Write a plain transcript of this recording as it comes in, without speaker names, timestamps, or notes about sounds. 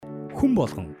Хүн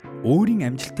болгон өөрийн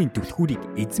амжилтын түлхүүрийг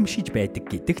эзэмшиж байдаг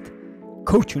гэдэгт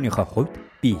коуч өнөөхөө хувьд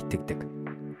би итгэдэг.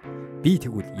 Би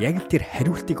тэгвэл яг л тэр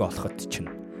хариултыг олоход чинь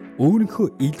өөрийнхөө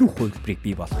илүү хувилбарыг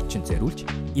бий болгох чинь зориулж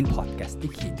энэ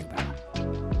подкастыг хийдэг байна.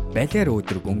 Балиар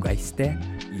өдрөг өнгө аястай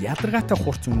ядаргаатай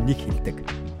хурц үннийг хэлдэг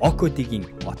Окодигийн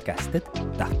подкастад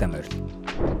давтаа морил.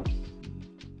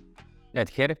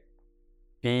 Тэгэхээр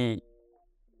би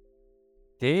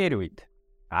дээр үед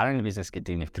RN бизнес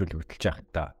гэдэг нэвтрүүлэг хөтлөж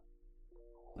байхдаа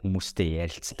хүмүүстэй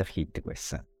ярилцлага хийдэг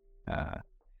байсан.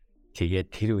 Тэгээд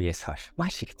тэр үеэс хойш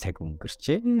маш их цаг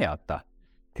өнгөрчээ. Одоо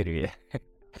тэр үе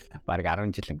бараг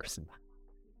 10 жил өнгөрсөн ба.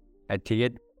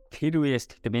 Тэгээд тэр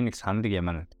үеэс тэгтээ би нэг сандаг юм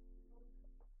аа.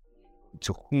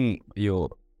 Зөвхөн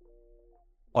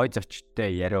ой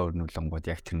зочтой яриа өрнүүлэнгууд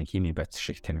яг тэр нэг хими байц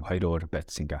шиг тэр нэг хоёр өөр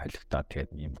байц ингээ холигдоод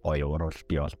тэгээд юм гоё уурал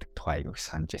бий болдог тухай аяг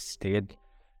санаж байсан. Тэгээд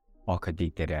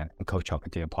Окоди дээр коуч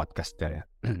Окоди подкаст дээр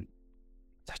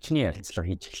зочны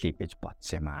ярилцлага хийж эхлэе гэж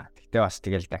бодсон юм аа. Гэтэ бас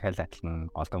тэгэл дахиад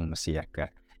адилхан олон хүмүүсийн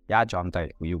яг яаж ондоо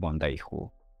юу ондоо их үү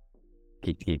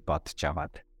гэдгийг бодож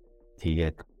аваад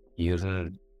тэгээд ер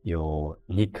нь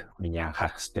нэг миний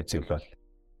анхаарах хэрэгтэй зүйл бол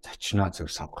зочноо зөв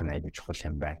сонгох нь аюул чухал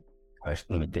юм байна. Хоёрт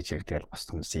нь мэдээж хэрэг тэгэл бас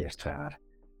хүмүүсийн ярьж байгаагаар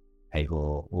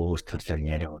айгу өөр төрлөөр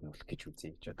яриа өрнүүлэх гэж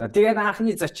үзье гэж одоо. Тэгээд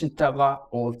анхны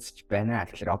зочинтойгоо уулзч байна.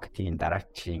 Тэгэхээр Окодигийн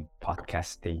дараагийн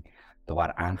подкастын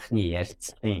дугаар анхны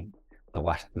ярилцлагын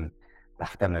дугаарт нь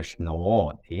давтаа морил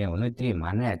нөө. Тэгээ өнөөдрийн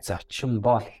манай зочин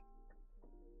бол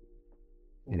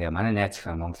манай найз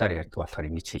хэн монголоор ярьдаг болохоор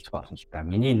ингэж хэлж болно л да.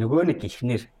 Миний нөгөө нэг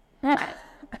ихнэр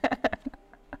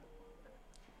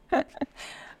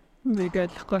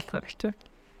мэгэлэх болохоор ч.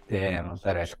 Тэгээ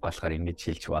монголоор ойлгох болохоор ингэж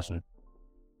хэлж болно.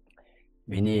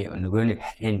 Миний нөгөө нэг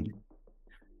хэн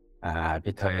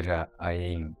бид хоёр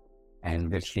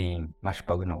амьдралын маш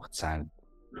богино хугацаанд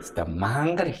өстой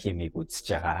мангар хэмиг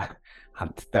үзэж байгаа,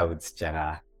 хамтдаа үзэж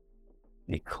байгаа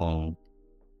нэг хүн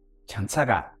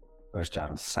чанцаага урьж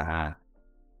оруулсан.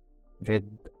 Тэгээд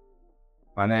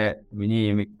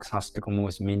миний юмыг сонсдог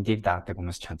хүмүүс, мэндийг даадаг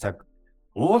хүмүүс чанцааг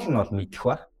уул нь бол мэдэх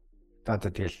ба.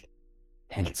 Одоо тэгэл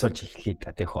танилцуулж эхлэе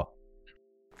та тэхөө.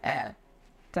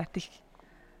 За тийх.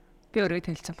 Би өөрийгөө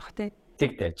танилцуулах тий.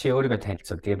 Тэгтээ чи өөрийгөө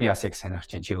танилцуул. Тэгээ би бас яг санах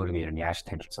чинь чи өөрийгөө яаж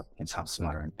танилцуулах гэж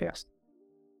сонсомоор байна би бас.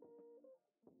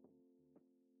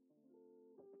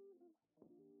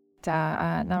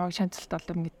 За намайг Шанцалт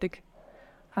олон мэддэг.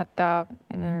 Одоо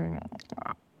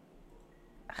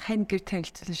хэн гэр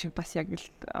танилцуулсан шиг бас яг л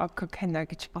Оког хэнэ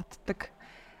гэж боддог.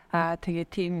 Тэгээ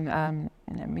тийм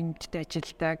мэдтэй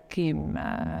ажилдаг тийм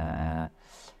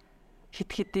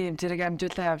хит юм зэрэг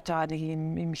амжуулаа явж байгаа нэг юм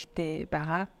эмэгтэй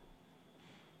байгаа.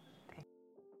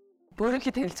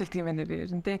 Бүрэнхий танилцуулдаг юм байна би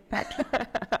ер нь тий.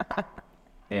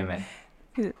 Эмээ.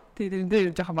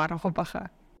 Тэгээд жоохон мархан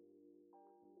баха.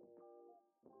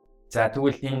 За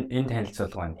тэгвэл энэ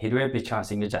танилцуулга маань хэрвээ би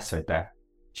чанс ингэж асууя да.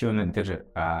 Чи өнөөдөр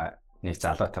нэг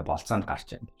залуутай болцоонд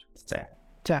гарч байна гэж бодцоо.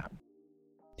 За.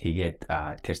 Тэгээд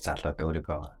тэр залууд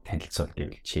өөрийгөө танилцуул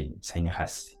гэвэл чи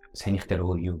саяных дээр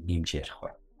юу нэмж ярих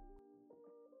вэ?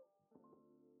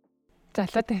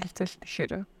 Залуу танилцуулт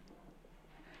гэхээр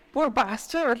бүр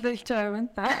багасч байлж байгаа юм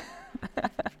да.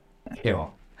 Яа.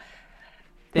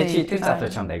 Тэгээд тэр залуу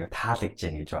чамд аяга таалагдж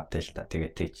байна гэж бодъё л да.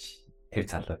 Тэгээд тэр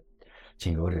залуу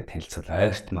чи өөрөө танилцуул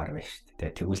ойртмаар байна шүү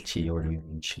дээ. Тэгвэл чи юу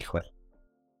юм шилэх вэ?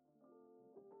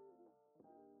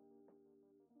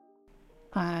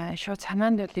 Шууд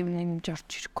санаанд юм нэмж орж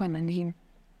ирэхгүй байна. Нэг юм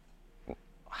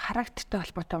характертай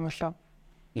холбоотой юм болов.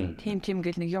 Тийм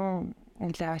гэл нэг юм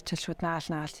нэлээ ачаал шууд наал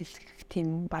хэлэх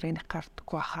тийм барыг нэг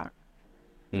гардаггүй баха.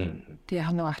 Тэгээ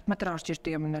яг нэг автоматар орж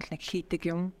ирдэг юм нь бол нэг хийдэг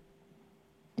юм.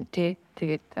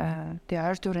 Тэгээд тэгээ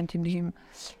ойр дурын тийм нэг юм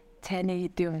цайны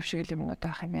хийдэг юм шиг л юм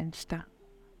удаа ах юм байна л та.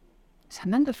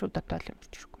 Санаанд шууд одоо л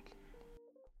орж ирэхгүй.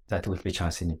 За тэгвэл би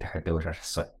чансны дахиад өөрөөр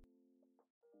асууя.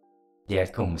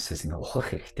 Яг хүмүүсээс ингэ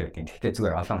ухах хэрэгтэй байдаг. Гэхдээ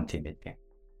зүгээр олон тийм байдаг.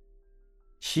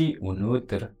 Чи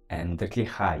өнөөдөр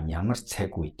амьдралынхаа ямар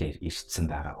цаг үе дээр ирсэн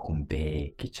байгаа хүн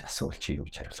бэ гэж асуул чи юу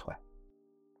гэж хариулах вэ?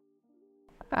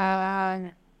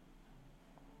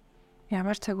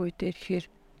 Ямар цаг үе дээр ихээр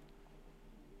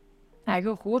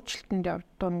айгүй хөөцөлтөнд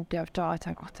явж байгаа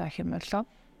цаг хугацаа юм болоо.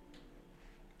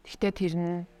 Гэхдээ тэр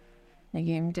нь нэг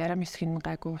юм зарим хэсэг нь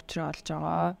гайгүй учраа олж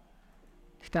байгаа.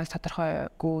 Тэгтээ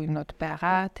тодорхойгүй юмнууд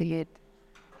байгаа. Тэгээд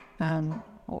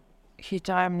хийж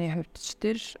байгаа юмны хувьд ч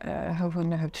тэр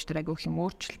хувийн хувьд ч тэр айгүй их юм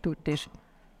өөрчлөлтүүд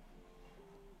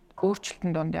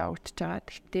донд явагдаж байгаа.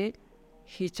 Тэгтээ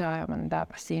хийж байгаа юмдаа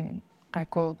бас юм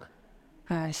гайгүй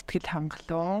сэтгэл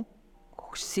хангалуун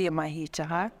хүссэн юм хийж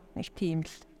байгаа. Нэг тийм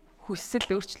л хүсэл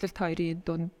өөрчлөлт хоёрын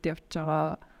дунд явж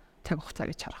байгаа цаг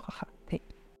хугацаа гэж харах байхаа. Тий.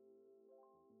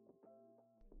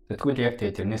 Тэгвэл яг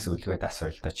тэрнээс үлгээд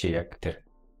асуулт чи яг тэр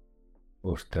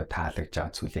өөртөө таалагдж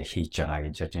байгаа зүйлээ хийж байгаа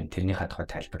гэж яаж тэрнийхээ тухай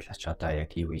тайлбарлаач. Одоо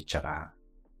яг юу хийж байгаа?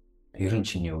 Ер нь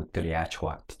чиний өдөр яаж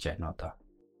хуваагдаж байна одоо?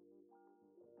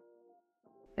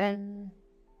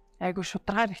 Айгу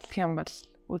шударгаар эхлэх юм бол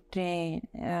өдрийн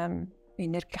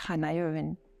энергийнхаа 80%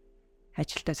 нь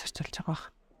ажилдаа зарцуулж байгаа бах.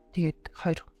 Тэгээд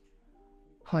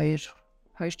хоёр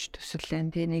ч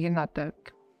төсөөлэн. Тэгээ нэг нь одоо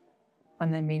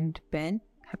манай минд байна.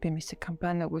 Happy Music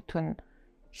компани нөгөөх нь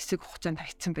хэсэг хугацаанд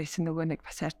хайцсан байсан нөгөө нэг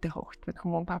бас хайртай хөөхт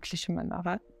хүмүүс паблишн маань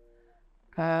байгаа.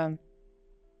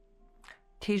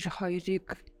 Тэр хоёрыг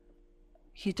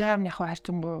хижаамныхаа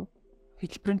хайрцангуй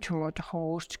хэлбэрэн ч юм уу жоохон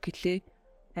өөрч гэлээ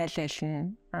айл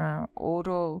нь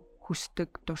өөрөө хүсдэг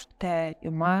дуртай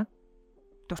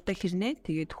дуртай хэрнээ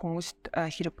тэгээд хүмүүст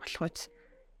хэрэг болохоос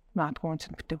магадгүй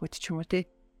үнцэн бүтээгүүд ч юм уу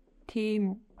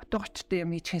тийм утга учиртай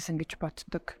юм хийчихсэн гэж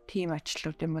боддог тийм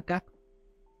ажлууд юм уу да.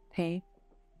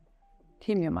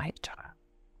 Тийм юм хийж байгаа.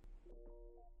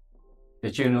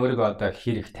 Чи өөрийгөө одоо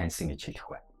хэрэг таньсан гэж хэлэх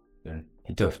бай. Ер нь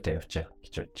хэдэн хувьтай явж байгаа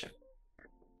гэж бодож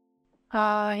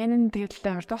байна. Энэ нь тэгэл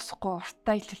амар дуусахгүй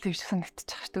уртаа хэлэлцэж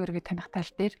санагдчих шүү дээ өөрийгөө таних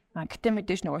тал дээр. Гэтэ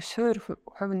мэдээж нөгөө суур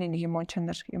хувийн нэг юм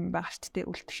чанар юм байх шүү дээ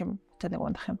үлдэх юм та нэг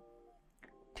унах юм.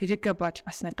 Тэрийгэ бодож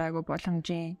бас нэг гайгүй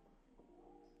боломжийн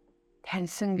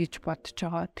таньсан гэж бодож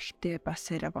байгаа. Тэгтээ бас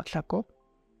яриа болоогүй.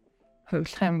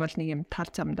 Хувилах юм бол нэг юм тал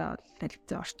замдаа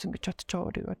талцаа орцсон гэж бодож байгаа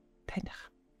өөрийгөө таних.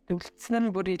 Үлдсэн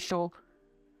нь бүр илүү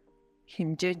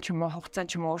хэмжээ ч юм уу хугацаа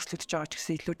ч юм уу өөрчлөгдөж байгаа ч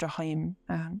гэсэн илүү жоохон юм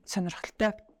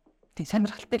сонирхолтой. Тийм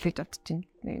сонирхолтой л гэж бодож байна.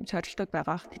 Ийм сорилтууд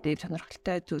байгаа. Тэгээд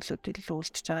сонирхолтой зүйлүүд илүү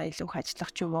үлдчихэж байгаа, илүү их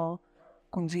ажиллах ч юм уу,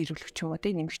 гүнзгий ирүүлэх ч юм уу,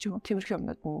 нэмэх ч юм уу. Тиймэрхүү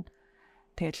юмнууд нь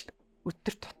тэгэл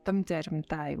өдөр тутам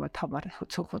заримдаа айгуу томор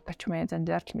цөөх удаач маяг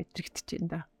занзаар л мэдрэгдэж байна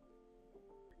да.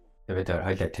 Тэгээд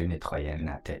хоёлаа тэрний тухай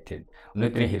ярина тий.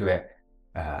 Өнөөдрийн хэрвээ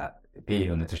би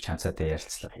өнөөдөр чамцаатай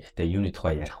ярилцлага хийхдээ юуны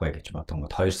тухай ярих вэ гэж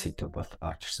бодонгод хоёр сэдв бол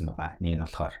орж ирсэн байгаа. Нэг нь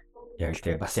болохоор яг л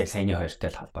тэгээ бас яг саяны хоёртой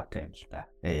л холбоотой юм л да.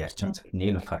 Ярьж байгаа. Нэг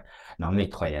нь болохоор номны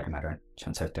тухай ярмаар байна.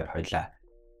 Чамцаатай хоёлаа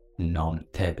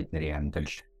номтой бидний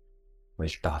амьдрал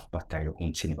үйлдэл холбоотой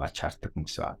үнцнийг олж хардаг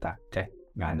хүмүүс байна да. Тий.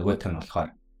 Нөгөөх нь болохоор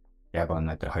яг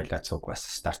өнөөдөр хоёлаа цуг бас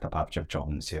стартап авч явж байгаа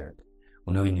хүмүүс юм.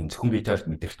 Өнөөгийн юм зөвхөн бид хоёр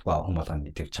мэдэрч байгаа хүн болгоно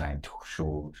мэдэрч байгаа юм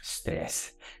төгшөө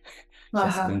стресс.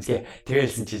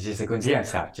 Тэрэлсэн чижээс гүнзгий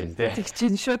амсаа авч байна тий. Тэг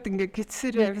чинь шууд ингээ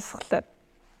гитсэр явсгалаа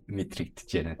мэдрэгдэж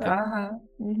байна тий.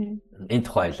 Энэ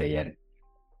тухайлаа ярь.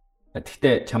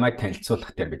 Гэхдээ чамайг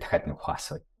танилцуулах дээр би дахиад нэг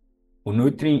асууя.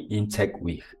 Өнөөдрийн энэ цаг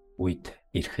үед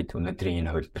ирэхэд өнөөдрийн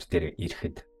энэ хувилбар дээр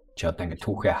ирэхэд чи одоо ингээ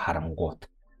түүхээ харангуут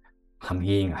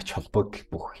хамгийн ач холбогдол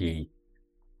бүхий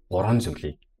 3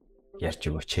 зүйлийг ярьж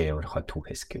өгөөч өөрийнхөө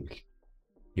түүхээс гэвэл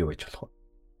юу гэж болох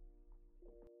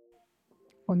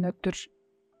вэ?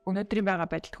 Өнөөдрийн байгаа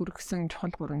байдалд хүргэсэн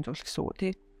чухал 3 зүйл гэсэн үг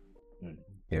тий.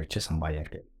 Ярьжсэн баяр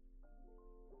гэ.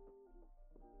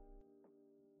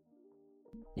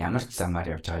 Ямар ч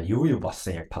замаар явж байгаа юу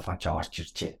болсон яг толгойч орж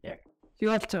ирж яг.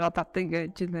 Юу болж байгаа бат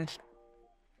ингэж байна л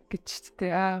гэж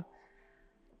тий.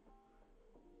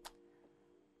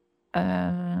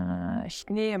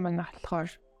 Эхний юм нь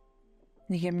болохоор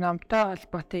нэг юм номтой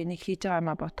холбоотой энийг хийж байгаа юм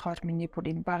а бодохоор миний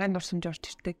бүр энэ багын дурсамж орж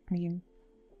ирдэг нэг юм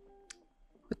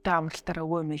өдөө амралтаараа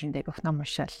өвөө мөрөндөө бүх ном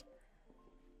уншаал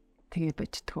тэгээ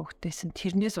баждаг хөвгтэйсэн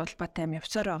тэрнээс улбаатай юм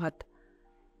явсаар байгаад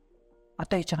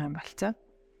одоо хийж байгаа юм болцоо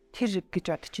тэр гэж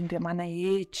бодож чинь тэгээ манай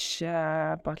ээж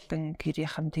болон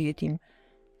гэрийнхэн тэгээд юм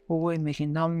өвөө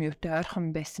мөрийн ном юутай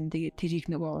ойрхон байсан тэгээд тэрийг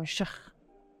нөгөө унших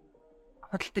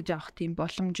худалдаж авах тийм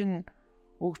боломж нь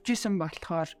өгчээсэн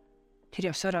болохоор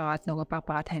тэр явсаар байгаад нөгөө баг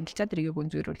танилцаад тэрийг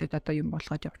гүнзгийрүүлээд одоо юм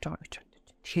болгоод явж байгаа гэж бодож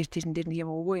байна. Тэгэхээр тэрэн дээр нэг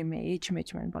юм өвөө юм ээж мэж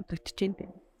маань бодогдож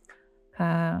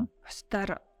байна.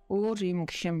 Бусдаар өөр юм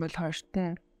гэх юм бол хоёрт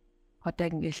нь одоо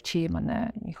ингээл чи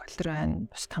манай их холтроо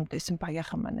бас хамт байсан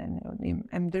багийнхан манай юм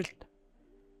амьдралд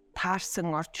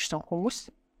таарсан орж ирсэн хүмүүс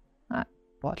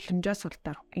боломжоос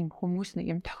улдаар энэ хүмүүс нэг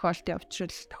юм тохиолдолд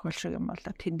явчихвал тохиолшиг юм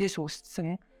болоо тэндээс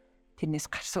үүссэн тэрнээс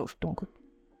гарсан үр дүнгууд.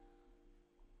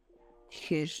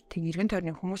 Тэгэхээр тэг иргэн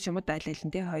тойрны хүмүүс юм уу айлын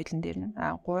тий хоёулын дээр нь.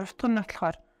 Гурав дахь нь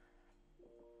болохоор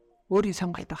өөрийн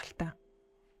сонголт байх л та.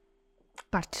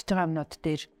 Гарч байгаа юмнууд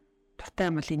дээр дуртай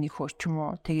юм бол энийг хөөч юм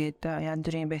уу. Тэгээд янз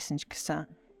бүрийн байсан ч гэсэн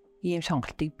ийм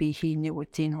сонголтыг би хийнийг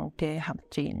үзэн хүнтэй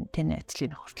хамтрын тэнэ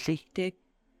ажлын хүртлээ тий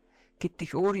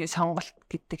гэдэг өөрийн сонголт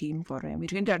гэдэг ийм гурав юм.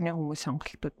 Иргэн тойрны хүмүүс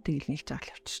сонголтуудыг нийлж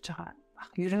авал явчихж байгаа.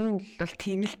 Ер нь бол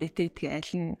тийм л дээ тэгээ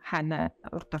аль нь хаана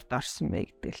урд орсон бэ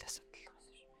гэдэг л асуудал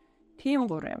байна шүү. Тийм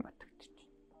 3 юм бодогдчих.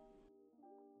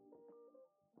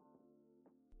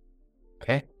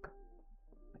 Окей.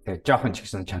 Тэгээ жоохон ч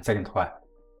гэсэн чанцагийн тухай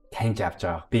таньж авч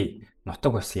байгаа. Би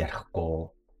нутаг ус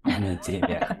ярихгүй Аны тийм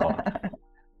ярихгүй.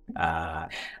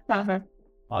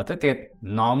 Одоо тэгээд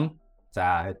ном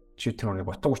за чи түрүүний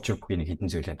утга учир бүхний хідэн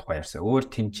зүйлийн тухай ярьсан.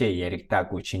 Өөр тэнцээ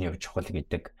яригдаагүй чиний өв чухал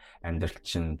гэдэг амьдрал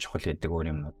чинь чухал гэдэг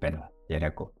өөр юмнууд байна уу?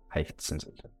 Яриаггүй хаягдсан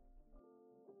зүйл.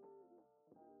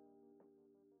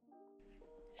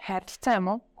 Харилцаа юм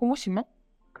уу? Хүмүүс юм уу?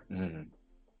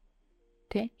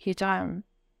 Тэ хийж байгаа юм.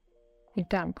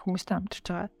 Эдгээр хүмүүстэй хамтарч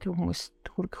байгаа. Тэг хүмүүс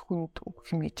хүргэх хүнд өгөх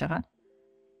юм хийж байгаа.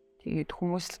 Тэгээд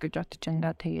хүмүүс л гэж бодож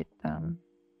байна. Тэгээд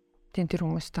тэр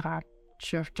хүмүүстэйгээ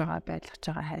явж байгаа байлгаж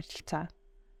байгаа харилцаа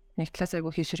нэг талаас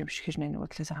айгүй хийшэр юм шиг хэрнээ нөгөө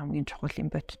талаас хамгийн чухал юм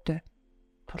бодтой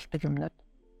тулдаг юмнууд.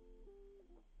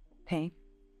 Тэ.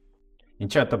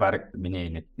 Энд чи одоо баг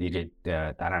миний ирээд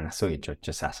дараа нь асуу гэж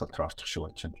бодчихсан асуулт руу орчих шиг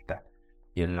болж байна л да.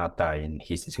 Ер нь одоо энэ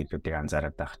хийсэн зүйлүүдийг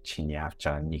анзаараад байх чиний авч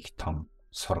байгаа нэг том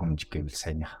сургамж гэвэл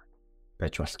сайных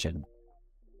байж болж байна.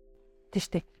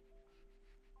 Тэштэй.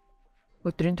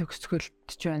 Өдрийн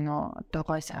төгсгөлд ч байна уу одоо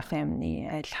гой сайхан юмны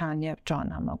аль хаана явж байгаа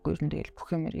намаагүй ер нь тэгэл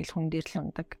бүх юм эргэл хүн дээр л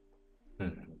ундаг.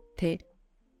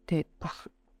 Тэгээд бүх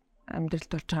амьдралд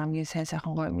болж байгаа хамгийн сайн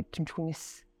сайхан гоё мэдрэмж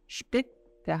хүнээс шивтэй.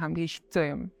 Тэгээ хамгийн хэцүү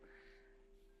юм.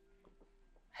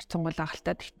 Харцангуй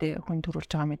лагалтаа гэхдээ хүн төрүүлж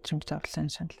байгаа мэдрэмж зовлон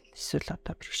санал эсвэл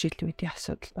одоо бэрхшээлийн үеийн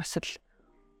асуудал бас л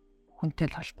хүнтэй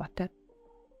л холбоотой.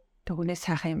 Тэг хүнээс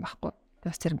сайхан юм байхгүй.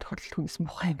 Бас зарим тохиолдолд хүнээс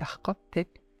муухай юм байхгүй.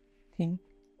 Тийм.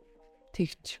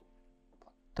 Тэгж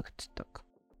боддог.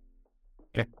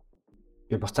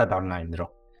 Би буцаад орно энэ рүү.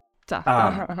 За.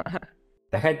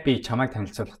 Дахиад би чамайг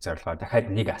танилцуулах зорилгоор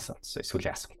дахиад нэг асуулт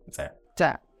сүүлийн асуулт заяа.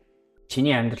 За.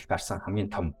 Чиний амьдралд гарсан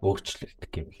хамгийн том өөрчлөлт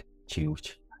гэвэл чи юу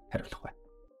гэж хариулах вэ?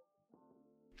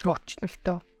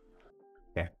 Өөрчлөлтөө.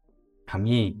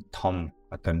 Хамгийн том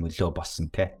одоо нөлөө болсон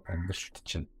те амьдралд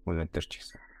чинь өнөөдөр ч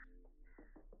гэсэн.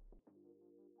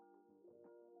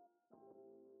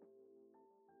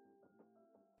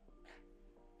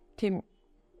 Тийм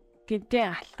гинтээ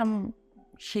алхам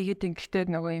хийгээд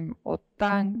ингэхдээ нөгөө юм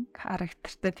удаан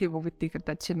характертай тийм үгдийг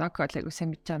одоо Чиноко л айгуу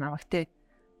сайн мэдж байгаа намайг те.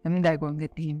 Юмд айгуу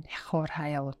ингээд ийм хахуур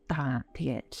хаяа удаан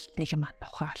тэгээд нэг юм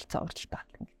тухай алцаа уралдаад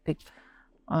ингээд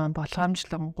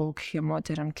болгоомжлонгуу гэх юм уу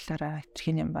зарим талаараа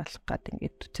хин юм болох гад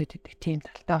ингээд үцээд идэг тийм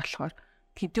талтай болохоор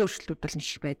гинтээ өөрчлөлтүүд бол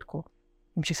нэг байдгүй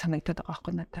юм шиг санагдаад байгаа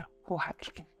байхгүй надад хүү хагл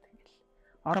гинт ингээд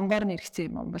оронгоор нь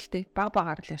иргэсэн юм бол те баг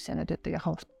багаар л явсан надад яг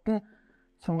урт нь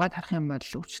сунгаад харах юм бол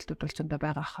өөрчлөлтүүд бол зөндөө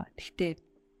байгаа хаа. Гэхдээ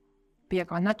би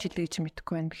яг оноо жилээ гэж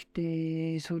мэдэхгүй байна.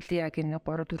 Гэхдээ сүүлийн яг энэ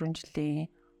 3-4 жилийн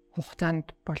хугацаанд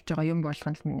болж байгаа юм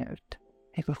болгоно л миний хувьд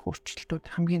айгүй өөрчлөлтүүд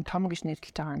хамгийн том гэж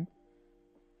нэрлэж байгаа нь.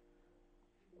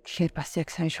 Тэгэхээр бас яг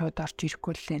сайн шууд орж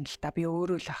ирэхгүй л юм л да. Би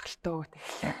өөрөө л ахалтаа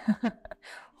тэгэл.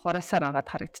 Хороосоор агаад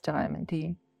харагдаж байгаа юм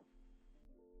тийм.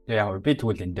 Яг би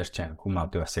тэгвэл энэ дээр чинь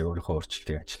хүмүүс бас яг өөрийнхөө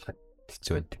өөрчлөлтийг ажиллахад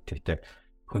хэцүү байдаг. Тэгтээ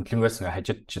хөндлөнгөөс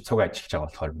хажууд цуг ажиллаж байгаа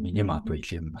болохоор миний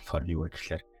магадгүй юм болохоор юу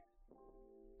гэхээр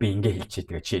би ингээ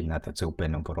хэлчихээ чи надад зөв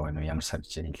байна уу буруу байна уу ямар санаж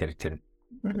хэлээр тэр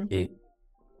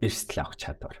эрсдэл авах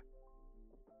чадвар.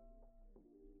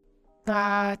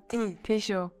 Тийм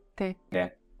шүү. Тий.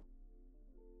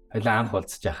 Хойлоо анх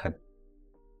уулзж яхад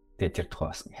тэр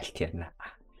тухай бас хэлт ярина.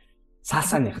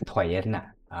 Саасаных тухай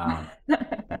ярина.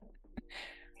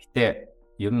 Гэтэ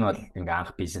ер нь бол ингээ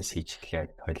анх бизнес хийж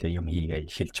эхлээд хойлоо юм хийгээ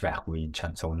эхэлж байхгүй энэ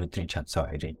шанс өнөөдрийн шанс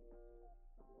хоёрын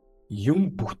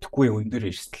юм бүтэхгүй өндөр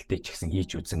эрсдэлтэй ч гэсэн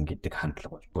хийж үзэн гэдэг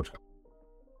хандлага бол бүр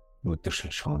өндөр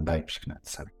шоншондоо юм шиг надад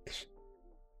санагддаг шин.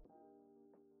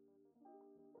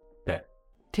 Тий.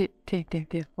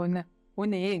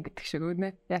 Үнэ гэдэг шиг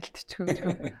үнэ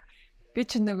ялтчихгүй. Би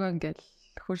ч нөгөө ингээл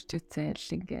хурж үзэл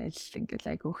ингээл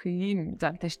айгүйх юм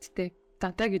замтай шүү дээ.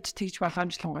 Замтай гэж тэгж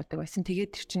болгоомжлонгойдаг байсан.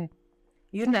 Тэгээд тэр чинь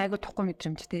ер нь айгүй тухгүй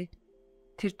мэдрэмж тий.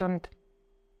 Тэр дунд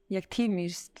яг тийм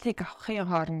эрсдлийг авахын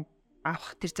хооронд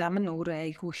авах тэр зам нь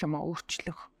өөрөө айгүй юм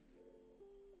өөрчлөх.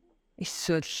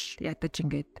 Эсвэл ядаж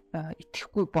ингээд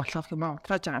итгэхгүй болгох юм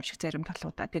уутрааж байгаа юм шиг зарим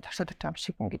талуудаа тий тосоод байгаа юм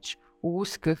шиг ингэж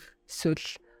үүсгэх эсвэл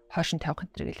хойшин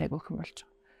тавих гэдэг айгүй юм болж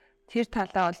байгаа. Тэр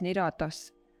талаа бол нэрээ одоо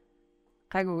бас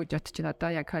гайгүй гэж бодож байна. Одоо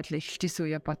яг хойлоо эхэлжсэн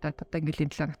үе бодоод одоо ингээд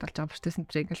энэ талаар баталж байгаа процесс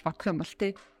энэ ингээд бодох юм бол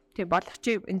тий болох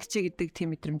чи энд чи гэдэг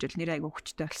тийм мэдрэмж л нэр айгүй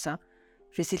хүчтэй болсон.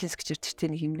 Resilience гэж ярьдаг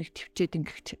тийм нэг юм нэг төвчээд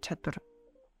ингэх чадвар.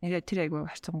 Нэрээ тэр айгүй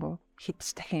харцангуй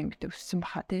хидс дахин юм гэдэг өссөн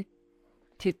баха тий.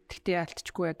 Тэр тэгтээ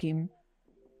алдчихгүй яг юм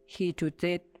хийж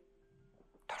үзээд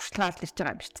туршлагаар л ирж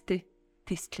байгаа юм шүү дээ.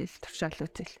 Тестлэл туршаал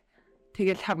үзэл.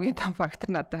 Тэгэл хамгийн том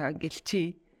фактор надад ингээл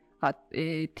чи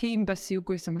тийм бас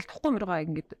юугүйсэн бол тухгүй мөргөө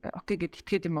ингээд окей гэд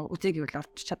итгээд юм үзээ гэвэл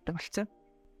орж чаддаг болсон.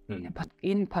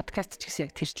 Энэ подкаст ч гэсэн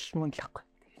яг тэрчл мөн л байхгүй.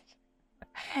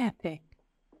 Тий.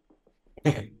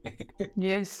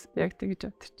 Yes, яг тэгж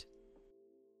бодчих.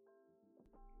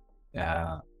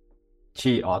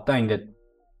 чи одоо ингээд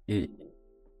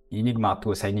энийг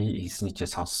магадгүй саяны хэлсний чи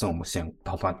сонссон хүмүүсийн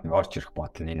толгойд нэг орж ирэх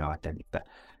бодол нь энэ байгаа даа.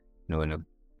 Нөгөө нэг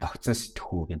тогтсон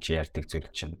сэтгхүү гэж ярьдаг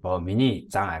зүйл чинь. Миний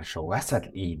зан арш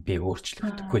угаасаа би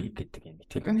өөрчлөгдөхгүй гэдэг юм.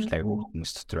 Тэр юмшлаг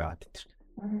хүмүүс дотор байгаа гэдэг.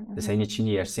 Тэгээ саяны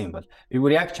чиний ярьсан юм бол би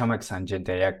бүр яг чамайг санаж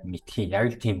энэ яг мэдхийн яг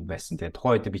л тийм байсан. Тэгээ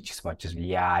тухайн үед би ч гэсэн бодож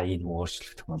энэ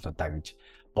өөрчлөгдөх болоо да гэж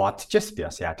бодчихс би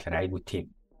бас яг л айгу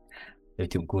тийм.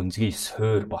 Тийм гүнзгий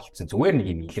суур болцсон. Зүгээр нэг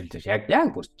юм илэрдэж яг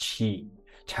бүр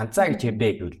чанцаа гэж юм бэ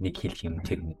гэвэл нэг хэлэх юм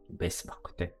тэр байсан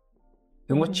байхгүй те.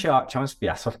 Тэнгуү чи чамс би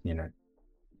асуулт нэр.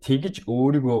 Тэгж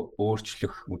өөрийгөө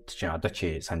өөрчлөх үд чинь одоо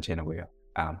чи санаж байна уу юу?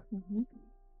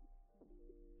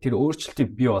 Тэр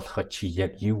өөрчлөлтийг бий болгоход чи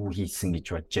яг юу хийсэн гэж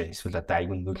бодож байна? Эсвэл одоо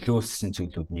аюу нөлөөлсөн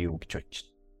зүйлүүд нь юу гэж бодож байна?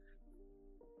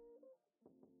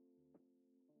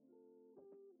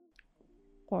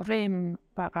 Гурван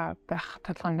бага байх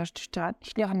толгойн орж иж байгаа.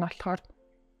 Эхнийх нь болохоор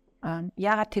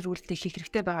яагаад тэр үйлдэл хийх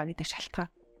хэрэгтэй байгаа гэдэг шалтгаан.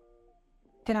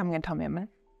 Тэр хамгийн том юм.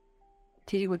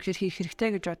 Тэрийг үгээр хийх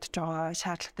хэрэгтэй гэж бодож байгаа,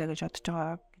 шаардлагатай гэж бодож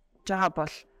байгаа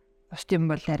бол бус юм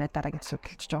бол арай дараагийн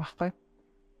асуудал гэж байгаа байхгүй.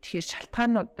 Тэгэхээр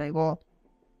шалтгаанууд айгу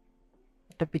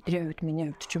одоо бидний хувьд миний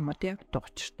хувьд ч юм уу тийм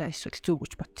дуучиртай эсвэл зүг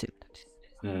гэж бодсон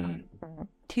юм.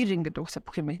 Тэр ингээд угсаа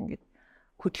бүх юм ингээд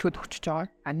хөдөлгөөд өгчөж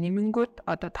байгаа. Нэмэнгүүд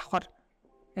одоо давхар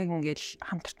яг ингээд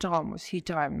хамтарч байгаа хүмүүс хийж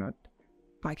байгаа юмнууд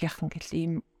багийнхан гэл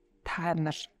ийм та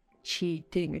нар чи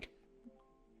тийм ингээд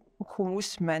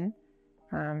хүмүүс маань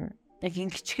яг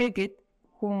ингэчгээгээд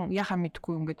хүн яхаа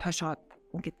мэдгүй ингээд тошоод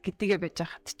ингээд гэдгээ байж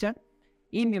хат чаа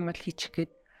ийм юм л хийчих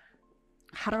гээд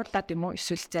харуулад юм уу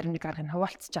эсвэл зарим нэг арга нь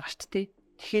хуваалцаж байгаа шүү дээ.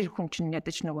 Тэгэхээр хүн чинь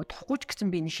ядаж нөгөө тухгүй ч гэсэн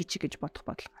би энэ хийчих гэж бодох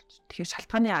бодол гарч. Тэгэхээр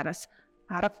шалтгааны араас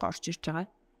арга орж ирж байгаа.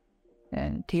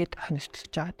 Тэгээд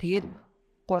хөнөстлөж байгаа. Тэгээд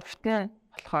гуравтай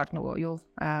болохоор нөгөө юу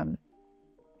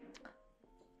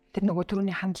тэр нөгөө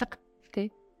түрүүний хандлага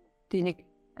тий. Тэгээ нэг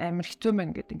амар хэцүү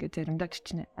мэн гэдэг ингээд заримдаа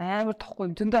чичнэ. Амар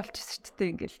тухгүй юм зөндөө олчихсан ч тий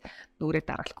ингээд нүрээ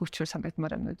дараалахгүй ч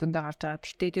санагдмаар юм зөндөө гарч байгаа.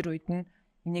 Гэтэ тэр үед нь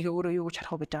энийг өөрөө юу гэж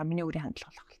харах вэ гэж байгаа миний өөрийн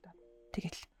хандлага болох л та.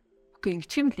 Тэгэл үгүй ингэ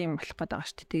чим л юм болох гээд байгаа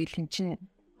шүү дээ. Тэгэл эн чинь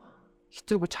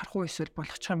хэцүү гэж харах уу эсвэл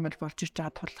болгочих юм бол болж иж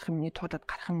байгаа тулах юмний туудад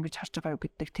гарах юм гэж харж байгаа юу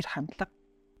гэдэг тэр хандлага.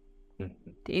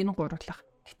 Тэг энэ гурлах.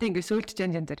 Гэтэ ингэ сөүлж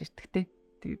янзаар ирдэг те.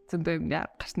 Тэг зөндөө юм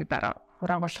гарсны дараа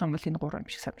хураангуулах юм бол энэ гурав юм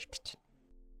шиг санагдчих.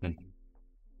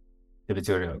 Тэр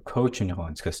зөв коучны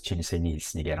онцгой чиний сэний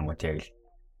хэлснийг ярангууд яг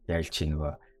л чи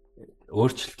нөгөө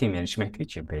өөрчлөлтийн менежмент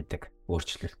гэж юм байдаг.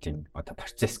 Өөрчлөлтийн одоо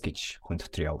процесс гэж хүн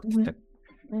дотор явагддаг.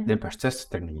 Тэр процесс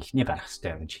дотор нэг ихний гарах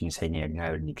хэрэгтэй юм чиний сэний яг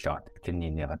 21 л бод.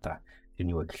 Тэрний нэг одоо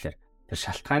тэрний үг гэхээр тэр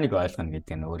шалтгааныг ойлгоно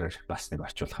гэдэг нь өөрөөр бас нэг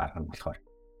орчуулах арга нь болохоор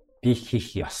би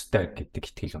хийх ёстой гэдэг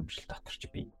итгэл өмжил дотор чи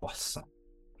би болсон.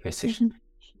 Тэгээс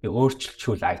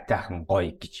өөрчлөлчүүл айтайхан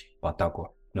гоё гэж бодоагүй.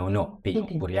 Нөө би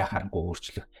бүр яхааргүй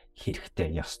өөрчлөх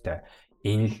хэрэгтэй ёстой.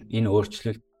 Энэ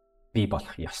өөрчлөлт би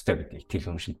болох ёстой гэдэг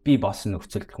итгэл өмжил би болсон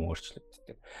нөхцөлд хүн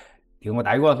өөрчлөгддөг. Тэгмэд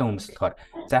аюу олон хүмүүс болохоор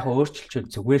за яг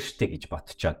өөрчлөлчүүл зүгээр штэ гэж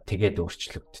бодцоод тэгээд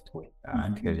өөрчлөгддөг.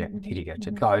 Тэгэхээр яг тэрийг яаж.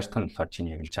 Тэгэхээр хоёр дахь нь болохоор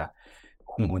чиний хэлж байгаа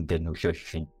хүн хүндээ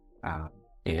нөлөөллийн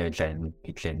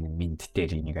гэдлээ минт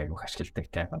дээр энийг аюух ашигладаг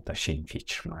те одоо шинэ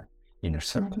фичер маань inner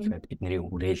circle гэдэг бидний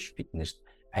үрээл биднээс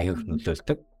аюух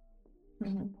нөлөөлдөг.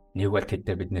 Нэг бол тэд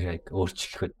бид нэр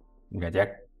өөрчлөхөд ингээд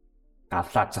яг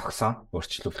давлаа зогсон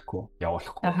өөрчлөхгүй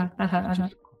явуулахгүй.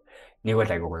 Нэг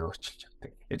бол аюух өөрчилж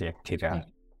явдаг. Тэгэхээр яг тэр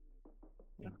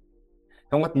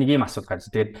Тэнгууд нэг юм асуулт гарч.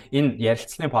 Тэгээд энэ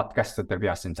ярилцлагын подкастуудаар би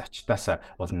бас энэ зочдоос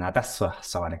бол надаас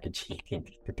асуугаарай гэж хэлтгийн.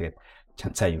 Тэгээд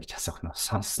чанцаа юу гэж асуух нь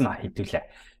сонсноо хэдүүлээ.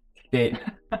 Гэтэ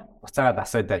уцаагаад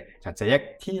асуудаа чанцаа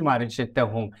яг тийм аранштай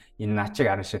хүн энэ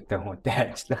наачиг аранштай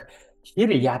хүнтэй ажиллах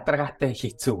хэр ядаргаатай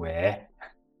хэцүү вэ?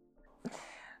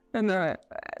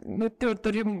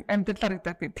 Өдөр юм амьдралаар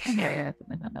гэдэг тийм.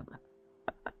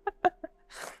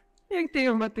 Яг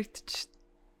тийм бодогдчих.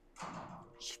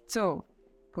 Хэцүү.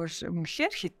 Бүр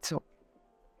үнэхээр хэцүү.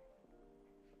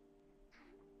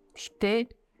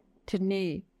 Гэтэ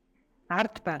тэрний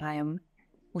ард байгаа юм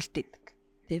үлдээдэг.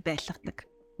 Тэг байлгадаг,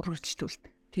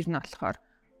 үргэлжлүүлдэг. Тэр нь болохоор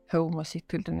хувь хүмүүс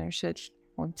итгэл үнэмшил,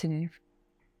 үнцний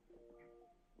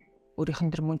өөрийнх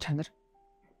нь мөн чанар.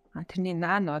 Тэрний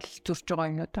наан бол зурж байгаа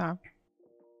юм уу та?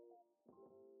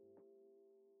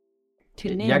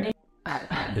 Тэрний яг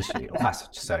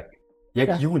sorry.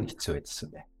 Яг юу нэгцүү байдсан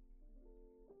бэ?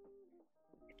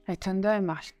 Тандаа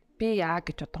юм аа. Би яа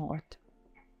гэж бодонгууд.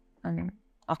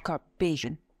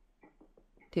 Occupation.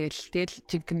 Тэгэл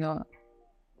жинхэнэ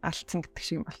алдсан гэдэг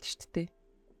шиг юм болт шүү дээ.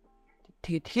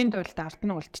 Тэгээд тэхийн тулд ард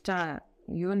нь үлдчихэж байгаа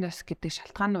юунаас гэдэг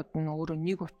шалтгаанууд нь өөрөө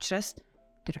нэг учраас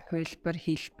тэр хувилбар,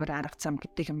 хэлбэр, арга зам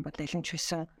гэдэг юм бол аль нь ч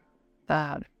байсан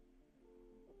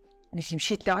нэг юм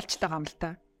шийдэл олж байгаа юм л та.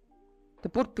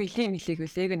 Тэг бүр биеийн мэлийг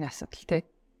нь асуудал тий.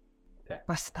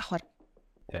 Бас давхар.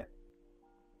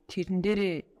 Тэрэн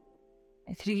дээрээ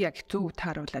тэрийг яг зөв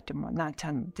тааруулаад юм уу? Наа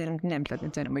чам заримд нь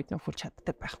амьлаад зарим үед нөхөрч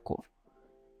чаддаг байхгүй.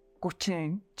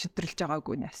 Гүчин читрэлж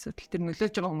байгаагүй нь асуудал. Тэр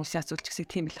нөлөөлж байгаа хүмүүсийн асуудал ч гэсэн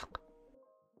тийм л байна.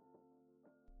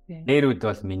 Нэрүүд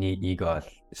бол миний эго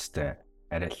бол өстэй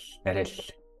арай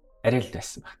л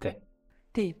байсан баг тий.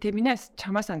 Тэг минийс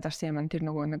чамаас анзаарсан юм тэр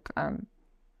нөгөө нэг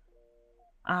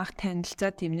анх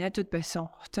танилцаад тийм найзууд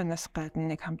байсан хугацаанаас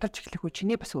гадна нэг хамтарч эхлэх үе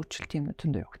чиний бас өөрчлөлт юм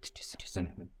төндөө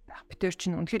явагдчихсэн. Би тэр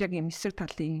чинь үнэхээр яг юм эсрэг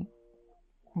талын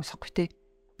хүмүүс ахгүй те.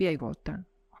 Би айгуу удаан.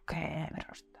 Окей,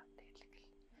 амар уртаа. Тэгэл.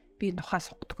 Би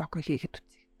нухаас сугдаг окей хийхэд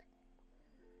үзье.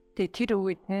 Тэгээ тэр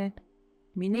үед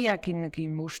миний яг нэг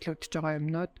юм өөрчлөгдөж байгаа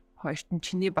юмнууд хоёрт нь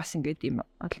чиний бас ингээд юм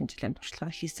олон жилийн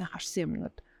туршлага хийсэн харсан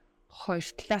юмнууд хоёр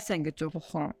талаасаа ингээд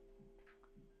зургуухан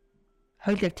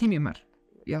хоёул яг тийм юмар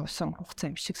явсан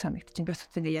хугацаа юм шиг санагдчих. Би бас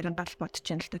ингээд ярангал бодож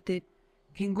байна л да тий.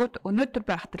 Гингүүд өнөөдөр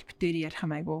байхад л битээр ярих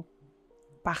юм айгу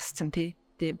багассан тий.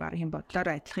 Тэгээ баг юм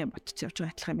бодлоор адилхан юм ботч явж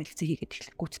байгаа адилхан мэлцээ хийгээд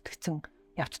эхлэх гүйтгцэн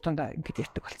явц тундаа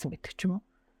ингээд ярьдаг болсон байдаг ч юм уу.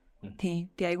 Тий.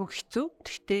 Тэгээ айгу хэцүү.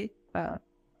 Гэхдээ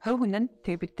хувь хүн нь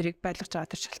тэгээ бид нарыг байлгаж байгаа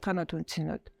тэр шалтгаанууд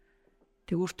үнцнүүд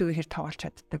тэг өөртөө хэр тоолж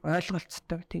чаддаг,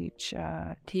 ойлголцдог тэгж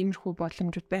тиймэрхүү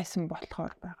боломжууд байсан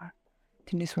болохоор байгаа.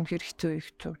 Тэрнээс үнэхээр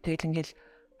хэцүү. Тэгэл ингээл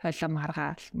хойлом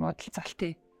харгаал, муудал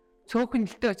залтыг цөөхөн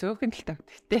л таг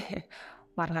гэхдээ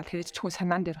маргаал хэрэгж хүн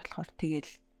санаан дээр болохоор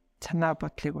тэгэл санаа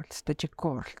бодлыг үлдсэж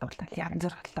жиггүй уралдуулаад янз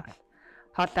бүр боллоо.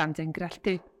 Хоолой ам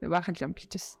зангиралтай баахан л юм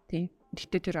бичсэн. Тийм.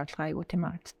 Гэтэ тэр орлого айгу тийм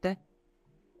аадтай.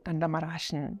 Дандаа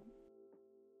маргааш нь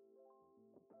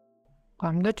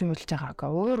гомдож үйлж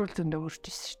байгаагаа өөр зөндөө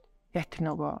өөрчилсөн шүү дээ. Яг тэр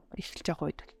нөгөө эхэлж байгаа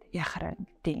үед яхараа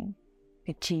тийм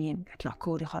чим гэж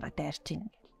локори хороо дайрч ийн.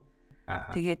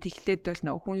 Тэгээд эхлээд бол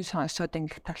нөгөө хүн сонсоод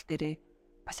ингэх тал дээрээ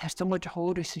бас харцангуй жоох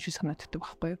өөр байсан шүү санагддаг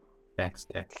байхгүй юу?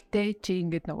 Тэгтээ чи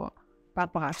ингээд нөгөө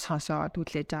багаар сонсоод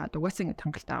хүлээж аваад угаасаа ингээд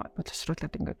хангалттай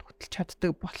боловсруулад ингээд хөтлж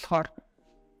чаддаг болохоор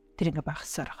тэр ингээд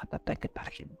багасаар хахад одоо ингээд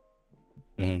баг юм.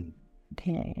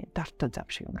 Тийм дартаа зам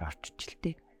шиг ингээд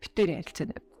орчилтэй. Битээр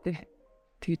ярилцаад тий.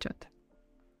 Тэгж бод.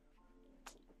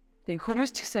 Тэг хүмүүс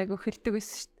ч гэсэн айгу хэлдэг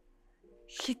байсан шүү дээ.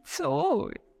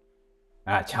 Хэцүү.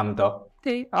 Чамдоо.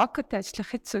 Тэг окот ажиллах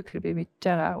хэцүү гэхээр би мэдж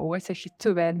байгаа. Угаасаа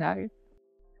хэцүү байна.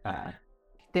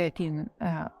 Гэтэ тийм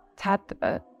цаад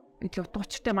илүү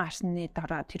дуучтай марсны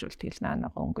дараа тэр үл тэгэл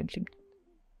наанаа өнгөн юм.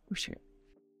 Үгүй.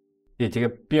 Тэгээ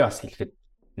би бас хэлэхэд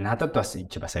надад бас энэ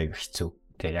ч бас айгу хэцүү.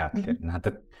 Тэг яа тэгэхээр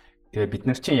надад тэгээ бид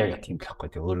нар чинь яг тийм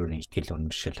байхгүй тэгээ өөрөөр нь итгэл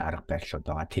үнэмшил арга барилууд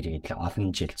байгаа тэрийг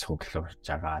олон жил цуглуулж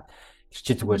байгаа тэр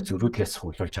чи зүгээр зөрүүдлээс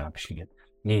цуглуулж байгаа биш ингээд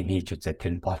нээж үзээ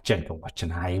тэр нь болж байгаа гоо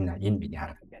чинь энэ миний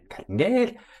арга юм байна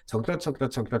ингээл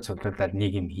цуглуулаад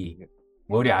нэг юм хий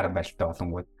өөрийн арга барилтаа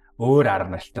болонгууд өөр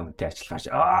арга барилтаа үнтэй ажиллаж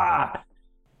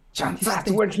чанцаа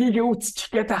зүгээр хийгээ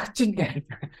үүсчих гээд ах чинь гэх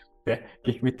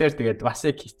мэтэр тэгээд бас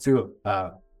их хэцүү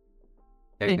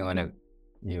яг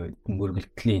нэг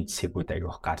мөргөлтлийн цэгүүд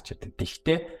аяг гарч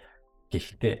ирдэг.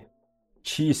 Гэхдээ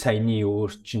чи саяны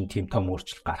өөр чин тийм том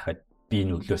өөрчлөлт гарахад би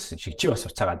нөлөөсөн шиг чи бас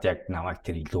уцаагаад яг намайг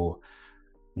тэр илүү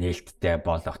нээлттэй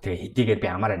болгох. Тэгээ хэдийгээр би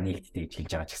амаараа нээлттэй гэж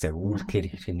хэлж байгаа ч гэсэн үйлдэлэр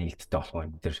хэрэг нээлттэй болох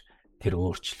юм тэр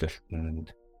өөрчлөлтөнд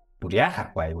бүр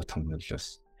яхахгүй аягүй том нөлөөс.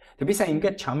 Тэгээ би сая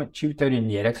ингээд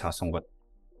чивдэрийн яриаг сонсонгод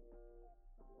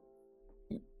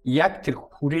яг тэр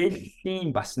хүрээллийн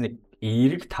бас нэг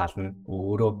эерэг тал нь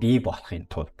өөрөө бий болохын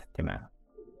тулд тийм ээ.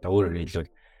 Өөрөөр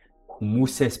хэлбэл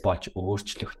хүмүүсээс болж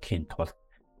өөрчлөгдөхийн тулд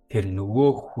тэр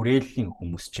нөгөө хүрээллийн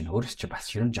хүмүүс чинь өөрөөс чи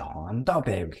бас ерөн жоондоо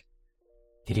байвал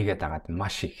тэрийгээ дагаад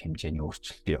маш их хэмжээний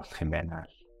өөрчлөлт бий болох юм байна.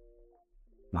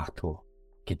 Магадгүй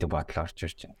гэдэг бодол орж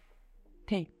ирж байна.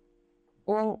 Тийм.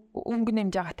 Өнгө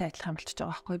нэмж байгаатай адилхан болчихж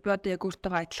байгаа байхгүй. Би одоо яг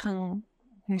өөртөө адилхан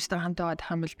хүмүүстэй хамтаа байгаа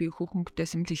хамбал би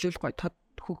хүүхөнгөтэйс юм илүү гоё тод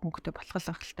хүүхөнгөтэй болох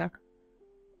л ахaltaа.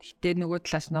 Гэтэ нөгөө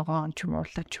талаас ногоон ч юм уу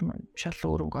улаа ч юм уу шал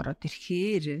өөрөнгө ороод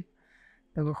ирэхээр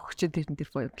нөгөө хөгчөд тэрэн дээр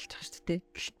гоё болчих шүү дээ.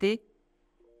 Гэхдээ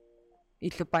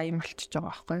илүү баян болчихж байгаа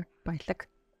байхгүй баялаг.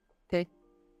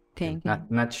 Тийм.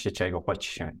 Наад чи айгуу гоё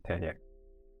жишээ байна те яг.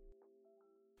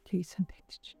 Тийг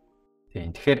санагдчих. Тийм.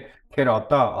 Тэгэхээр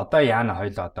одоо яана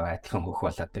хоёул одоо адилхан хөх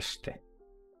болоод байна шүү дээ.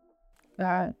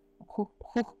 Хөх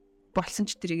болсон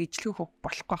ч тэрийг ижлэх хөх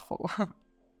болохгүй байх уу?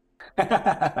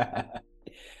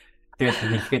 Тэгээд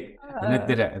хэлэхэд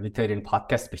өнөөдөр бид хоёрын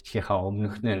подкаст бичихийнхаа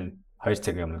өмнөх нь 2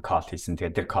 цагийн өмнө call хийсэн.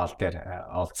 Тэгээд тэр call дээр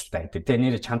уулзалтай байдаг. Тэгээ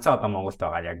нэр чанцаа одоо Монголд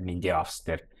байгаа яг Минди офс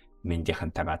дээр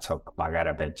Миндийнхантайгаа цог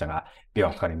багаараа байж байгаа. Би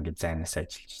болохоор ингэж зайнаас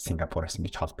ажиллаж Сингапураас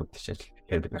ингэж холбогдож ажиллаж.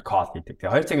 Тэгэхээр бид нэр call хийдэг.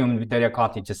 Тэгээ 2 цагийн өмнө бид хоёр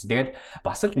call хийжсэн. Тэгээд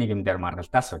бас л нэг юм дээр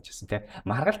маргалдаа суужсэн тий.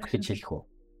 Маргалдах гэж хэлэх үү?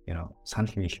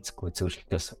 санал нийлцэхгүй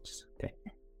зөвлөлтөөс авчихсан тий.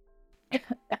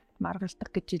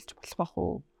 Маргалдах гэж хэлж болох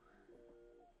уу?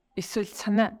 Эсвэл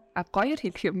санаа гоёор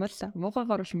хэлэх юм бол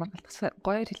муугаагаар бол маргалдах,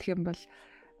 гоёор хэлэх юм бол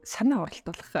санаа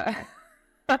оролдуулах.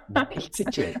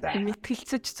 Хэлцэж байна.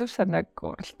 Мэтгэлцэж зөв санааг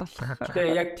оролдуулах.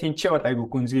 Тэгээ яг тэнцээ бол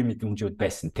айгу гүнзгий мэдрэмжүүд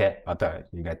байсан те. Одоо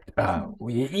ингээд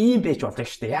ийм байж болно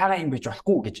шүү дээ. Яагаад ийм байж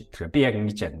болохгүй гэж хэлдэг. Би яг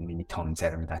ингэж яа миний том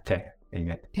заримдаа те.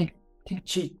 Ингээд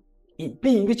чи би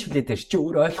ингэж хэлээд чи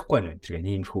өөрөө ойлгохгүй байна гэдэг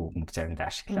ийм хүү юм заримдаа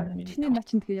ашиглаад. Чиний наа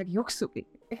чинь тэгээ яг юу гэсэн үг вэ?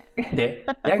 Тэ.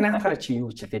 Яг наахаараа чи юу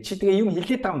гэж хэлээ. Чи тэгээ юм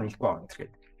хэлээд байгаа юм хэлэхгүй байна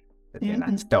гэдэг. Тэгээ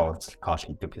наадтай уулзал кол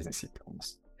хийдэг бизнес хийдэг хүмүүс.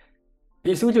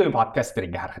 Би сүүлийн үеийн подкаст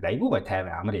дээр ингээ харахад айгүй гой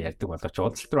тайван амар ярьдаг боловч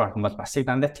уулзалт руу орох юм бол бас их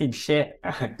дандаа тийм бишээ.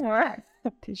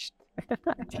 Тийм шүү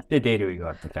дээ. Тэгээ дээр үеийг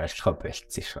одоо ажиллах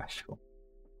болцсон шүү ашгүй.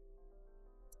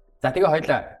 За тэгээ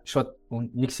хоёлаа шууд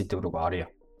нэг сэдв рүү орё.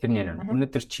 Тэрний нэр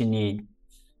өнөөдөр чиний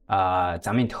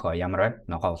замын тохио ямар байна?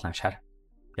 Ногоо улаан шар.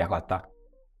 Яг одоо.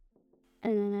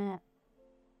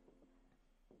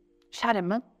 Шар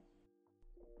юм.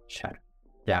 Шар.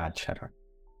 Яагаад шар вэ?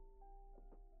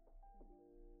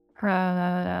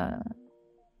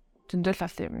 Зөндөл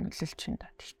аль юм нөлөөлч юм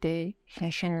да. Тэгтээ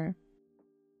хин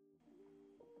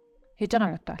хийж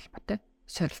байгаа надад албатай.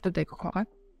 Сорилтууд айгүйх байгаа.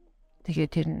 Тэгээ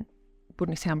тэр нь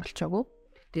бүр нэг сайн болчоогүй.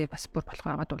 Тэгээ бас бүр болох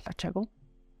байгаад дуулаачаагүй.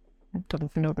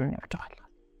 Түрүүн нь явж байгаа.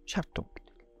 Шавтуу.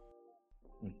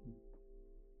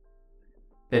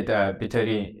 Тэгээд би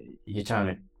тэрий хийж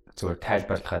байгаа зүгээр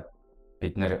тайлбарлахад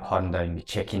бид нэр хоорондоо ингэ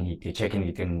чек-ин хийдэг. Чек-ин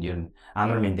гэдэг нь ер нь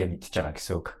амар мэндэ мэдчихэж байгаа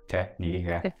гэсэн үг тий.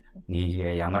 Нэг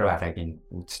ямар байгааг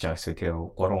үзэж байгаа гэсэн. Тэгээ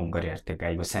гурван өнгөөр ярьдаг.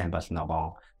 Айгуу сайн бол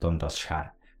ногоо, дунд бол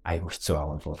шар, айгуу хэцүү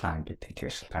авал улаан гэдэг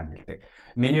тэгээ шалтгаан хэлдэг.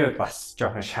 Миний хувьд бас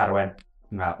жоохон шар байна.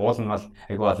 Уул нь бол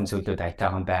айгуу олон зүйлүүд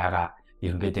айтайхан байгаа.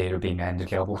 Ерөнхийдөө дээр би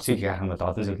амьдралаа бүгсийг ярих юм бол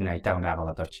олон зүйл нь айтайхан байгаа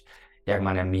боловч яг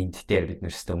манай минт дээр бид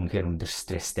нэрстэй үнэхээр өндөр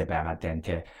стресстэй байгаа даа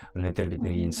тий. Өнөөдөр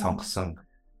бидний энэ сонгосон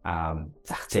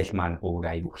зах зээл маань өөр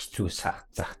аюу хэцүү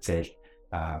зах зээл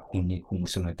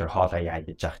хүмүүс өнөөдөр хоолоо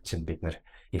яаж яах чинь бид нэр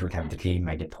эрүүл амьдралын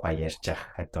маягийн тухай ярьж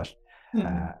байхад бол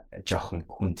жоохон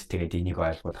хүнд тэгээд энийг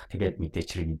ойлгох тэгээд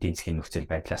мэдээч эдийн засгийн нөхцөл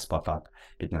байдлаас болоод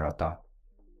бид нэр одоо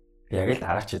яг л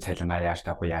дараач цалингаа яаж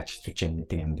тавих яаж хийж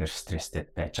гэдэг юм дээр стресстэй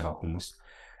байж байгаа хүмүүс.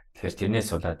 Тэгэхээр тэрнээс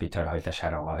болоод би тэр хоёлаа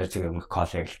шараагаа 2 цаг өмнөх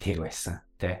коллег л тэр байсан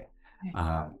тий.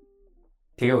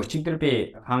 Тэгээ өчигдөр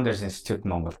би Founders Institute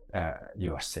Монгол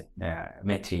юу арсан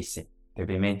метрис. Тэгээ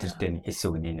би ментортэй хэлсэн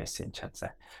үг нь байсан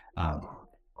чадсаа.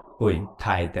 Ой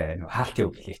тайд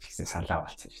хаалтын үг хэлэх гэсэн саналаа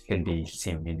болчихсон. Тэгэхээр би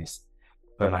хэлсэн юм энэс.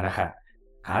 Ой манайха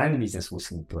харан бизнес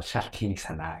үүсгэх бол шалт хийх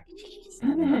санаа гэж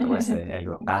хэлсэн. Угаасаа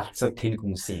айгу галзуу тэнэг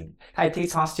хүмүүсийн. Хай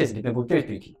тийг сонсчихсан бид бүгдээ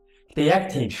тийм. Гэтэ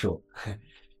яг тийм шүү.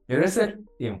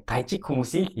 Ерөөсөө юм гажиг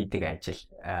хүмүүсийн хийдэг ажил.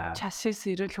 Чашис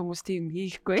ирэл хүмүүс тийм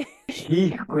хийхгүй.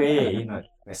 Хийхгүй. Энэ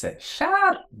үсээ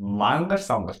шар мангар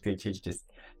сонголт гэж хэлж байсан.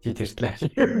 Чи тэртлээ.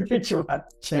 Чи ч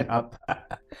бачаа.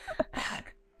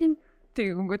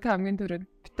 Тэгээ өнгө хамгийн түрүүнд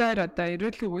битээр одоо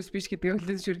ирэл хүмүүс биш гэдэг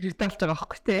өлөөс шүргэж тавьж байгаа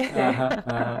байхгүй тий.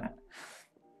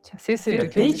 Чашис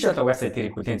ирэл. Би ч одоо угаасаа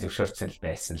тэрийг бүлээн зөвшөөрсөн л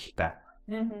байсан л та.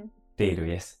 Дээр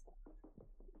үес.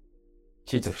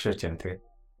 Чи зөвшөөрч юм тэгээ.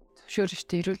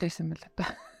 Зөвшөөрчтэй ирүүл байсан байл одоо.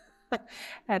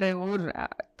 Арай өөр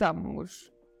зам өөр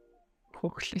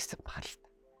хөглөөсөн баг л.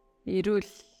 Ирүүл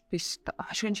биш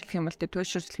хашгинжлэх юм бол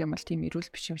төвшөрлөх юм бол тийм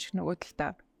ирүүл биш юм шиг нөгөө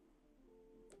талдаа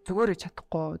зүгээрээ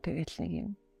чадахгүй тэгэл нэг юм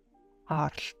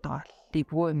хаалтаа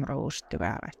ливгүй юм руу өөртөө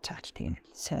байгаа чаал тийм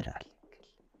сорол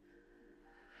ингээл.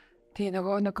 Тэгээ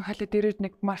нэг хоолой дээрээ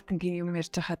нэг маркетингийн юм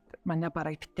ярьж хахад манай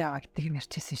бараг битээ аваа гэдэг юм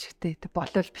ярьчихсан шиг тий.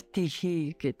 Болол битээ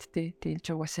хий гэд тий. Тийм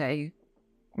ч угаасаа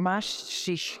маш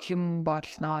их юм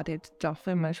болно. Тэгээд жоох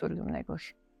юм шүү юм нэг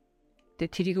их.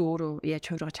 Тэгээд тэрийг өөрөө яаж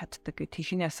хуургаж чаддаг гэх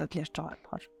техникийн асуудал ярьж байгаа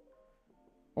болохоор.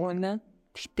 Үнэ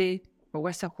гэхдээ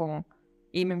угаасаа хүн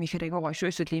ийм юм ихэр айгаа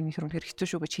шүү эсвэл ийм ихэр үнээр хэцүү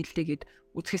шүү гэж хэлдэггээд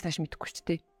үзэхээс нааш мэдэхгүй ч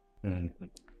тий.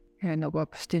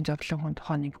 Нөгөө постын зовлон хүн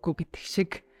тухайн нэмэхгүй гэдэг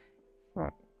шиг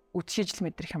үтшижл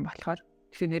мэдрэх юм болохоор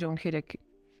тэгэхээр нэр үнэхээр яг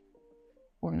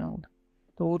үнэн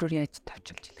өөрөөр яаж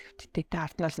тавьчилж хэлэх вэ? Тэ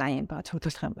артнаас 80 байгаа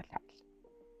цогцолох юм байна.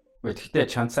 Гэхдээ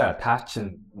чанцаа та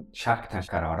чин Shark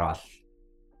Tank-аар ороод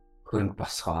хөрөнгө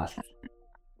босгоод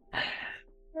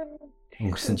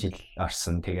өнгөрсөн жил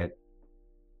орсон. Тэгээд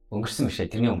өнгөрсөн бишээ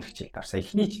тэрний өмнөх жилд орсон.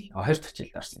 Эхний жил 2 дахь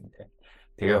жилд орсон юм тий.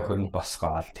 Тэгээ хөрөнгө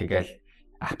босгоод тэгэл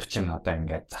ап чин одоо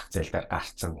ингээд зах зээл дээр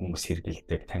гарцсан хүмүүс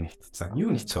хэрэгэлдэг танигдсан.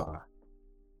 Юу хэцүү байгаа?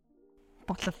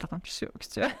 Бодлоо байгаа юм шүү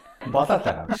гэж. Болоод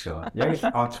байгаа юм шүү. Яг л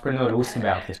entrepreneur үүсгэн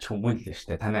байгуулах ч хүмүүн л шүү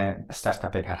дээ. Танай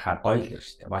стартапыг харахаар гоё л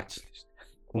шүү дээ. Баач л шүү дээ.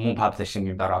 Хүмүүн publishing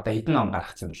юм дараа одоо хэдэн ном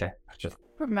гаргацсан блэ? Орчуул.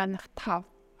 Манайх 5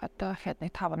 одоо хэд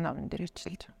нэг 5 ном дээр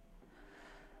хичээлж.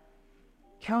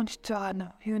 Хёнд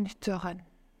цаана, юуны цаана.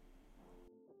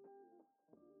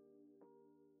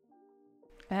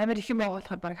 Амар их юм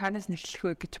оолоход баг ханаас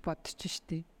нэрлэхөө гэж бодож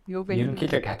штий. Юу вэ?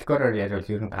 Ерөнхийдөө категориор яриул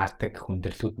ер нь гардаг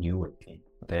хүндрэлүүд нь юу вэ?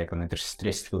 Одоо яг өнөөдөр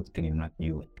стресслүүдтэй юмнууд нь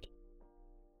юу вэ?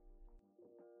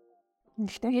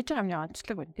 Гэхдээ хийж байгаа юмны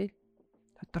онцлог байна тий.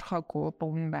 Тодорхойгүй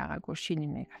бовн байгаагүй шинэ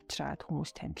нэмийг авчираад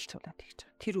хүмүүс танилцуулаад тэгж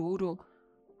байгаа. Тэр өөрөө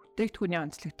бүтээгдэхүүний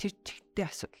онцлог тэр чигтээ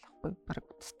асуудал байхгүй баг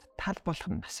тал болох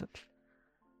нь асуудал.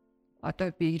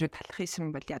 Одоо би ирээд талах юм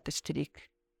бол ядаж тэрийг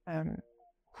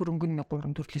хөрөнгөн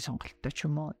 3-4 сонголттой ч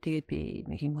юм уу. Тэгээд би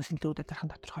нэг юм хөсөлтүүдэд дарахын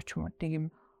тодорхой ч юм уу. Тэг юм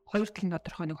хоёр талын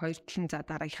тодорхой нэг хоёр талын за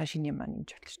дараагийнхаа шинэ юм маань нэмж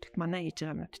болно шүү дээ. Манай хийж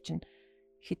байгаа юмнууд чинь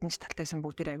хідэн ч талтайсан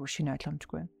бүгд айгу шинэ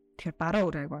ойлгомжгүй байна. Тэгэхээр бараа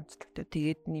өөр айгу онцлогтой.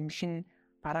 Тэгээд нэмэх нь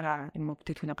бараагаа юм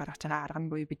бүтээгдэхүүнээ гаргаж байгаа арга нь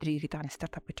буюу бидний ирээд байгаа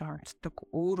стартап гэж байгаа онцлог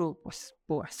өөрөө бас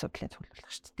бүх асуудлыг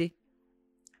тулгуурлах шүү дээ.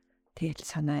 Тэгээд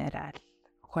санаа яриад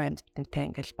ухаантай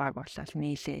ингээл баг болол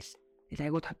нийлээл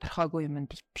айгу тодорхойгүй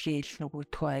юмд итгээл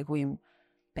нөгөөдхөө айгу юм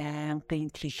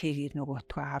байнгын клишегээр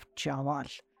нөгөөдхөө авч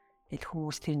яваал ил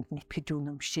хүмүүс тэнд нэтгэж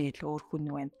үнэмшээл өөр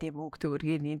хүн байна тийм үг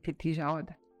төгөргийн энэ тийш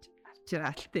аваад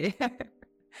авчираалтай.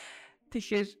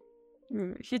 Тэгэхээр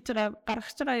хийж байгаа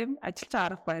гаргаж байгаа юм ажиллаж байгаа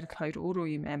арга барил хоёр өөрөө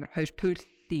юм амар хоёр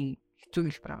туйлын хэцүү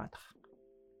хэлбэр байгаа даа.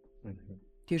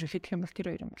 Тэр хэлэх юм бол тэр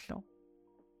хоёр юм болов.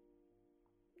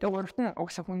 Тэгвэл нь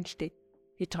угсаа хүнэлтэй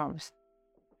хийж байгаа юм.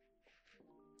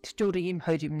 Тэр ч өөрөө ийм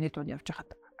хоёр юмны дунд явж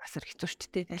байхад асар хэцүү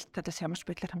шүү дээ. Аль талаас ямар ч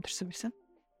байдлаар хамтарсан байсан.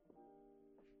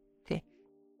 Тий.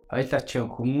 Хоёлаа чи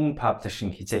хүмүүн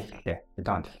паблишинг хизээ эхэллээ.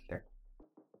 Хэдэн онд эхэллээ?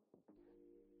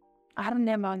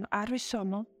 18 он,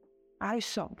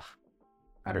 19 он.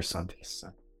 19 онд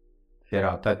хэлсэн. Тэгэхээр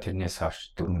одоо тэрнээс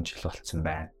хойш 4 жил болцсон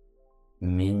байна.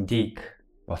 Миндиг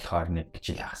болохоор 1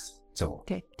 жил хагас. Зөв.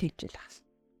 Тий, жил хагас.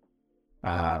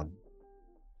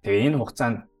 Тэгээ энэ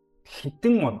хугацаанд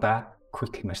хэдэн удаа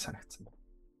quit-хэмээр санагдсан бэ?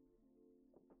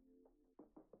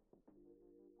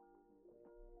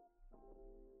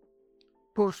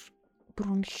 Бүр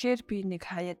үнэхээр би нэг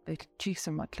хаяад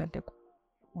болчихсон бодлоо яг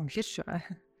үнэхээр шүү.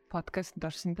 Подкастт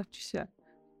орсон давч шүү.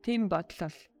 Тийм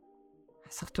бодлол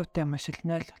хасагтуутай юм шиг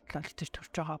 0 ботлолтож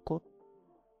төрж байгаагүй.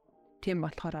 Тийм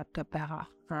болохоор одоо байгаа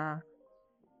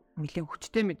нэлээд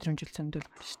хүчтэй мэдрэмжил зөндөл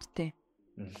гарч шүү дээ.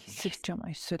 Хэсэг ч юм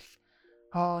эсвэл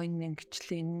энэ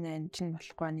ингэчлээ энэ чинь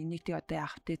болохгүй энийг тий одоо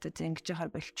яах вэ? За ингэж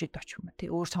яхаар болчиход оч юм тий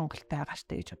өөр сонголт байгаа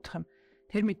штэ гэж бодох юм.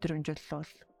 Тэр мэдрэмжил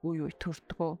бол үе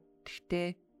төрдгөө.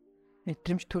 Гэхдээ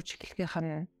мэдрэмж төрж эхлэхийнх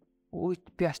нь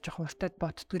үед би бас жоохон уртад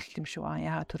боддгол юм шүү.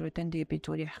 Яагаад түрүүдэн тэгээ би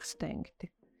зүгээр яах хэвээр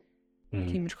ингэдэг.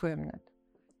 Тиймэрхүү юмнууд.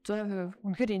 100%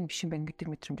 үнэхээр энэ биш юм байна гэдэг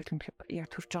мэдрэмжил яг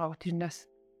төрж байгааг тэрнээс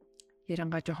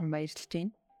ярангаа жоохон баярлж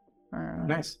байна.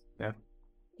 Nice.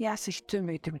 Яас хэцүү юм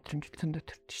гэдэг мэдрэмжил зөндөө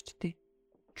төрж шүү дээ.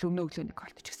 Лөмнө нэг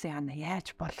болтч гэсэн яана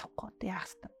яаж болохгүй яах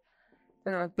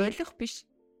хэвээр. Болох биш.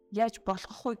 Яаж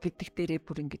болгох вэ гэдэг дээрээ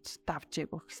бүр ингэж давж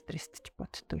айгуух стресстэй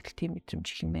боддог л тийм мэдрэмж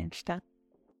юм байна л та.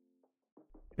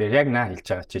 Тэр яг наа хэлж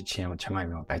байгаа чи юм чамаа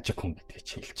юм ажиг хүн гэдгийг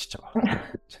чи хэлчихэж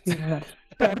байгаа.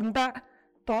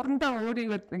 Дорндоо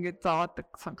өөрийгөө ингэж зовоодаг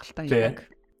сонголтоо яг.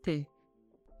 Тий.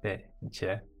 Тэ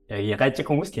чи яг ажиг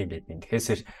хүмүүс тийм байдаг.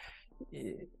 Тэгэхээр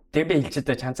тэг би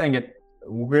хэлчихдэг чанцаа ингэж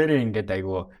үгээрээ ингэж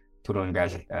айгуу түрүү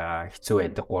ингээл хэцүү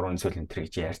байдаг 3 зүйл энэ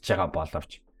гэж ярьж байгаа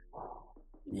боловч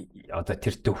одоо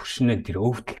тэр төвшнөө тэр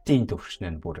өвдөлтийн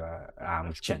төвшнөө бүр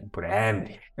амлж байна. Бүр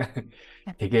амар.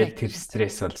 Тэгээд тэр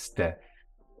стресс бол өстэй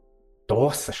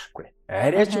дуусахгүй.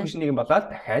 Арай ч биш нэг юм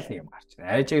болоод дахиад нэг юм гарч ирнэ.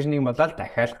 Арай ч биш нэг юм болоод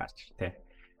дахиад гарч ирнэ.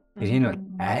 Тэр энэ бол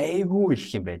айгүй их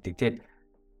юм байдаг. Тэгээд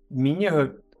миний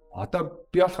хувьд одоо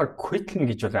би болохоор quit-лэн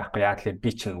гэж байхгүй. Яа тэгэхээр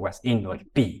би чинь угаас энэ бол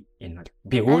би. Энэ бол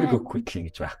би өөрийгөө quit-лэн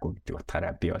гэж байхгүй гэдэг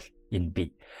утгаараа би бол энэ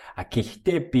би.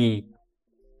 Гэхдээ би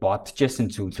бодож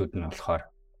байсан зүйлүүд нь болохоор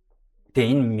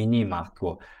тэгээ энэ миний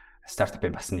магадгүй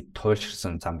стартапын бас нэг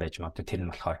туйлширсан зам байж магадгүй тэр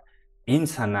нь болохоор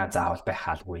энэ санаа заавал байх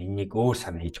хаалгүй энийг өөр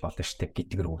санаа хийж болно штэ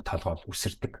гэдэг рүү толгой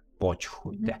үсэрдэг бууж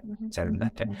өгөхтэй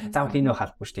заримдаа тий. Заавал энэ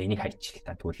хаалгүй штэ энийг хайчих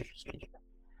та тэгвэл хэлээ.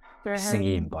 Гэсэн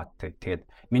юм бод. Тэгээд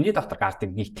миний доктор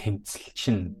гардаг нэг тэмцэл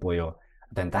чинь буюу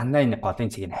одоо дандаа энэ голын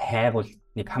цэгийг хайгуул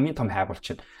нэг хамгийн том хайгуул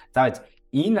чинь заавал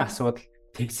энэ асуудал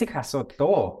тэгсэх асуудал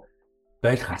уу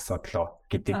болох асуудал уу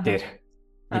гэдэг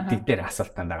дээр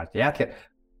асуултанд байгаа. Яг тэгэхээр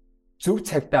зөв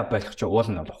цагтаа болох ч уул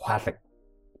нь бол ухаалаг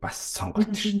бас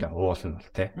сонголт шүү дээ. Уул нь бол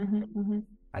тий.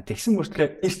 Тэгсэн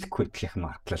мөртлөө эрт quit-ийн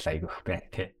магадлал айгүйх байна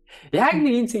тий. Яг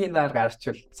нэг энэ цагийн дараа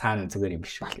гарчвал цаана зүгээр юм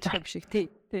биш үү? Болчих юм шиг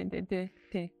тий.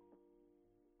 Тий.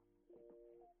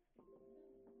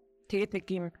 Тэгээд нэг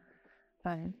юм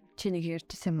чи нэг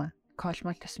ярьжсэн юм аа.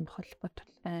 Колмол тасан холбоот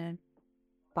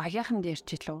багийнхан ярьж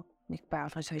илүү нэг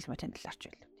байгуулгын соёл модын талаарч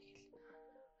байлаа.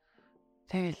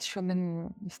 Тэгэл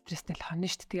шөнө стресстэй л хонно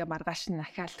шүү дээ. Тэгээ маргааш нь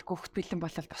ахаал гүхт бэлэн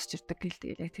болол босч ирдэг гэл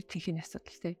тэгэл яг тэр тэнхний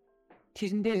асуудал тий.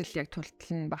 Тэрэн дээр л яг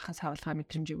тултал нь бахан савлгаа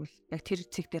мэдрэмжийг бол яг тэр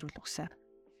цэг дээр бол угсаа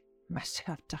маш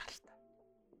их авч байгаа л та.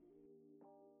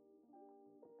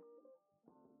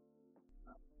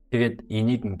 Тэгээд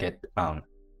энийг ингээд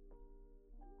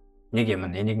нэг юм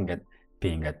энийг ингээд би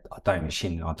ингээд одоо ингэ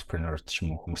шинэ entrepreneur ч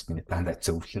юм уу хүмүүст ингээд дандаа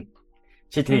зөвлөн.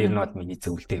 Чи тэгээ ер нь бол миний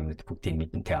зөвлөдөг юмнууд бүгдийг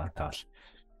мэдэнтэй одоо бол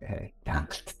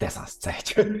хангалттай сонсцаа гэж.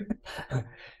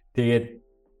 Тэгээд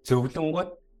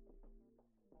зөвлөнгөд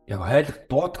яг ойлгох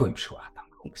дуудгүй юм шиг байна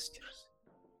хүмүүс тэрс.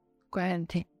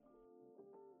 Гэнти.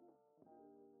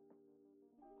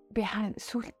 Би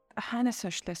хаанаас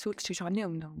уншлаа сүүлд шиг оны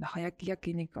өмнө яг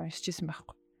энийг уншижсэн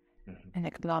байхгүй.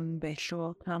 Энийг ном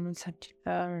байлуу ном саж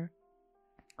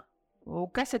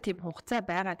угсаа тийм хугацаа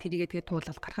байгаа тэрийгээ тэгээ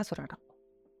туулал гарахаас ураа.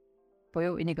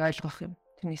 Боёо энийг ойлгох юм.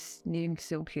 Тэрнээс нэг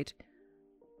гэсэн үнэхээр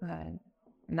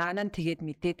наанаа тэгээд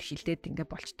мэдээд хилдээд ингээ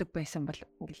болцдог байсан бол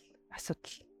ингээл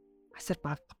асуудал асар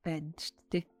баг байна шүү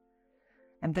дээ.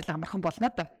 Амьдрал амархан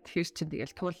болно да. Тэгэхээр чинь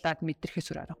тэгэл туулаад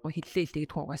мэдрэхээс үр аргагүй хиллээ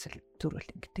тэгээд хуугаас л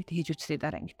зүрүүл ингээд хийж үзсэй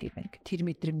дараа ингээд байна. Тэр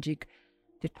мэдрэмжийг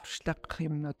тэр туршлага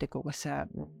юмнуудыг угаасаа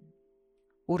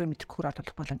өөрөө мэдрэхгүй хураад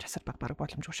болох боломж асар баг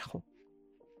боломжгүй шахав.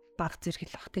 Баг зэрэг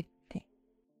л бах тий.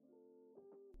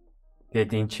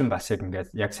 Тэгээд эн чинь бас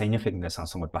ингээд яг саяныхыг ингээд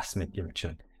сонсонгод бас мэд юм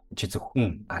чинь чи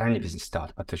зөвхөн гарааны бизнестэй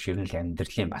холбоотой ширнэл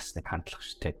амьдралын бас нэг хандлага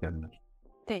шүү дээ нэр нь.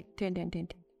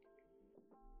 Тий.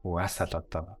 Угаасаа л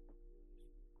одоо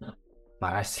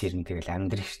маргааш сэрэн тэгэл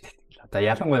амьдрэх шүү дээ. Одоо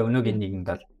ялангуяа өнөөгийн нийгэмд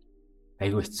бол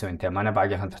айгүй хэцүү байна те. Манай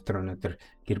багийнхан дотор өнөөдөр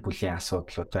гэр бүлийн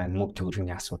асуудлууд байна, мөнгө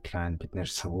төгрөгийн асуудал байна. Бид нэр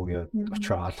санхүүгийн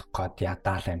очроо олох гээд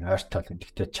ядаал байна, ойртол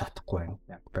гэхдээ чадахгүй байна.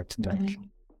 Яг бодтой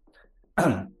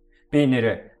байна. Би нэр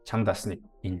чамдаас нэг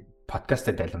энэ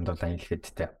подкастад дайламдуулаа хэлэхэд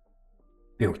те.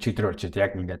 Би өчигдөр орчод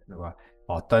яг ингээд нөгөө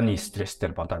одооний стресс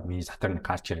дээр бодоод миний сатар нэг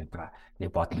гарч ирээд байгаа. Нэг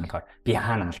бодол болохоор би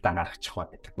хаана алдаа гаргачих вэ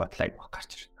гэдэг бодлыг гарч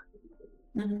ирээд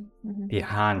байна. Би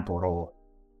хаана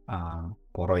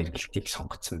буруу эргэлтийг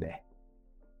сонгоцсон бэ?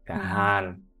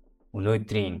 Хаана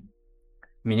өнөөдрийн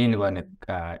миний нэг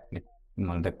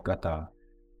мондаг одоо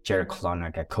Jerry Colonna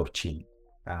гэх коучинг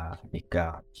нэг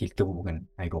хэлдэг үг нь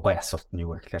айгуу гой асуулт нь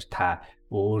юу вэ гэхээр та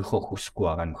өөрийнхөө хүсэхгүй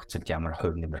байгаа нөхцөлд ямар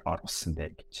хувь нэмэр оруулсан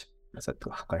бэ гэж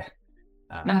асуудаг байхгүй.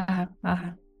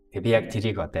 Би яг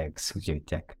тэрийг одоо яг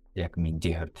сүлээд яг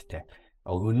миний хувьд те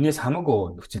өнөөс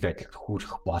хамаагүй нөхцөл байдалд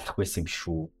хүрэх болох байсан юм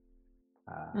шүү.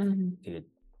 Тэгээд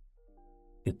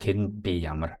тэрэнд би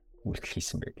ямар үйлдэл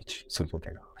хийсэн бэ гэж сүлбүүд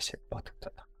яг маш их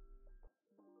бодогдоод.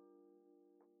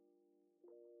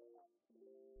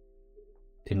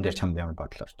 Тэрэн дээр чамд ямар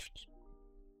бодол орж ирж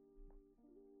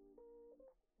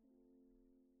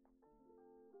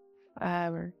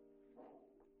байна?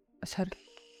 Сорил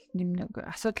нэмнэг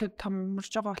асуудал томорж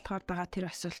байгаа болохоор байгаа тэр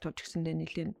асуултууд гэсэндээ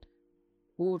нэлийн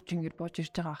өөр жингэр бууж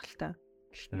ирж байгаа хэл та.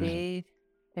 Гэтэ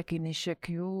яг энэ шиг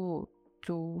юу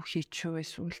зөв хийчихв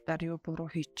эсвэл юу буруу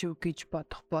хийчихв гэж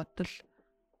бодох бодол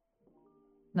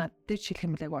надад шилэх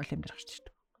юм яг ол юм дээр гарч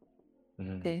ирдэг.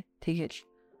 Тэгэл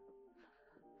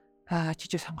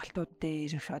жижиг сонголтууд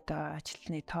дээр одоо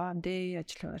ажилтны тоон дээр,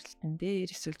 ажил байрлалын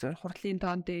дээр, эсвэл зөв хурлын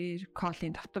тоон дээр,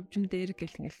 коллын давтамжин дээр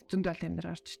гэл ингээл зөнд бол юм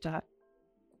дээр гарч иж байгаа.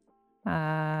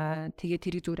 Тэгээ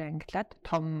тэрийг зүгээр англиад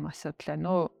том асуудал байна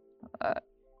уу?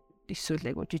 Эсвэл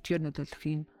айгу жижигэр нөлөөлөх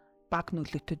юм баг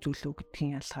нөлөөтэй зүйл үү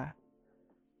гэдгийн ялгаа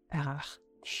байгаа бах.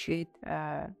 Жишээд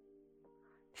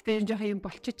тэр жоох юм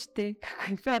болчихжтэй.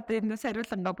 Би одоо энэс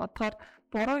хариулангаа бодохоор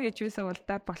буруу гэж юусэн бол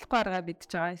да болохгүй арга мэдж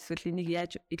байгаа. Эсвэл энийг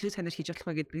яаж илүү санаар хийж болох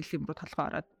вэ гэдэг юм руу толгой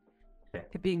ороод.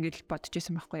 Тэг би ингээд бодож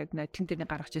байсан байхгүй яг найдлан дээрний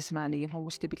гаргаж ирсэн маа нэг юм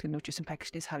хүмүүстэй бэлгэн нөөжсэн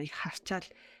пакэжтэй савыг харчаал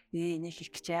энийг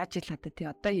хийх гэж яаж ил надад тий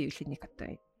одоо хийвэл энийг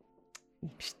одоо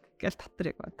юм шүү дээ. Гэл дотор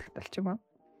яг бодогдол ч юм уу.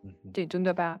 Тий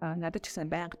зөндөө байгаа надад ч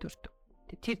гэсэн байнга төрдөг.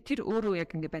 Тэр өөрөө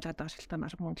яг ингээд байж байгаа шалтгаан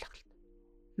маш мунлах л.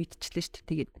 Мэдчихлээ шүү дээ.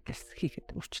 Тэгээд гээс хийхэд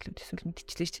өөрчлөлт эсвэл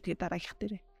мэдчихлээ шүү дээ. Тэгээд дараагийнх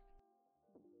дээрээ.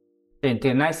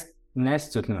 Тэгээ nice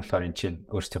зүйл нь болохоор эн чинь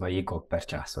өөрсдөө эго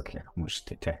барьж байгаа асуудал яг хүмүүс шүү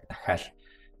дээ тий. Дахиад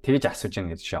тэгж асууж яах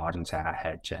гэж орон цайгаа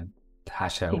хайж байна.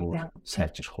 Хаашаа өөр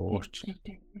сайжрах уу өөрчлөлт.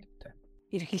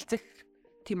 Эрхэлцэх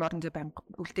тийм орон зай байнга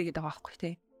үлдээгээд байгаа байхгүй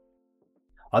тий.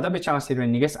 Одоо би чамаас хэрвээ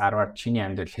 1-10 чиний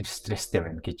амьдрал хэр стресстэй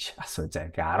байна гэж асуу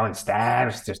заа. Тэгээ 10-аас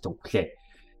амар стресс өглөө.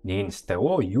 Нэгнэстэй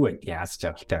юу вэ яаж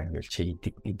жаргалтай байна гэвэл чи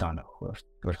идэг доноо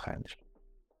өөрхөн амьдрал.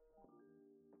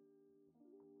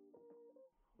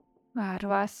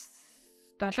 10-аас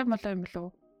 7 мол юм болов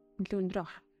уу? Нэлээд өндөр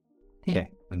баг. Тий,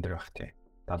 өндөр баг тий.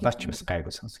 7 ч бас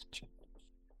гайгүй сонсогч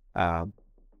байна.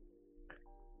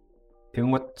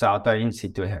 Тэгмэд за одоо энэ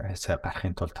сэдвээс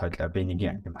гарахын тулд хойлоо би нэг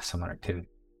юм асуумаар тэр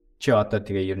чи одоо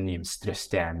тэгээ ер нь юм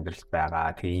стресстэй амьдрал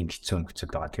байгаа. Тэгээ ийм хэцүү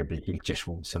нөхцөл байгаа. Тэгээ би хэлж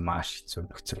шүүмсэн маш хэцүү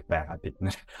нөхцөл байгаа бид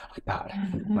нар.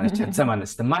 Манай чанцаа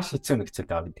манаас маш хэцүү нөхцөл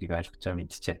байгаа бидгийг ойлгож байгаа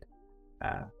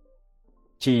мэдчихээн.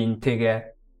 Чи энтэйгээ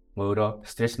өөрөө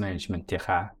стресс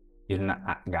менежментийнхаа ер нь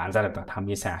ингээ анзаараад байгаа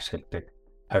хамгийн сайн ашигладаг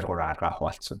 23 арга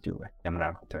хуваалцууд юу вэ?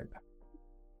 Ямар аргатай вэ?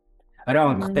 Арай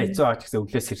ондохтой хэцүү авч гэсэн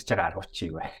өглөөс ирж байгаа аргууд чи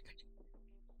юу вэ?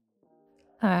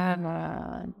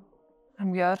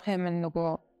 Хамгийн ойрхон юм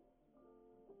нөгөө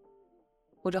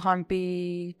өөрийнхөө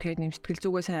би тэгээд нэм сэтгэл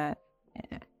зүгээс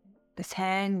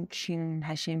сайн шин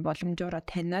хашийн боломжоор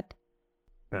таниад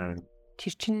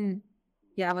тэр чин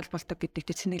яавал болдог гэдэг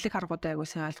тэр сэнэглэх аргуудаа айгуу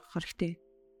сайн ойлгох хэрэгтэй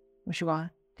юм шиг байна.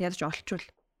 Ядаж олчвол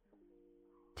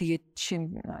тэгээд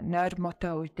шин нойр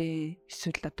мотой үедээ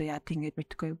эсвэл одоо яа тийгээд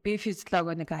мэдгүй би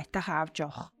физиологоо нэг айтайхан авч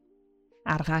явах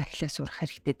аргаа эхлээ сурах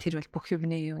хэрэгтэй. Тэр бол бүх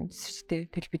юмны юм шүү дээ.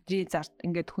 Тэр бидний зард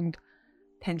ингээд хүнд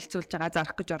танилцуулж байгаа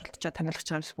зарах гэж оролдож байгаа таниулах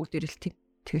чагаас бүгд ирэлтий.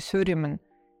 Тэгээ суур юм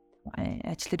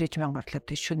ажил режим гарлаад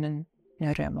шүнэн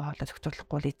нойр юм хоолой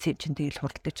зөвхөлөхгүй лицей чинь тэгэл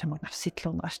хуралдаж чамайг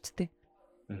навсидлуу унгаа шүү дээ.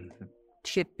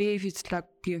 Тэгэхээр би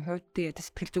физиологийн хувьд тэгээд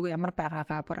сэтгэл зүгөө ямар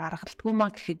байгаагаа бүр аргалдгүй маа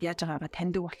гэхэд яаж байгаагаа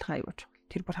таньдаг болох аюул.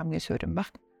 Тэр бүр хамгийн суур юм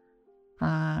баг.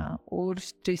 Өөр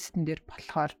стрессн дээр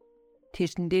болохоор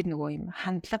тэрэн дээр нөгөө юм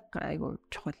хандлага айгу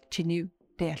чухал чиний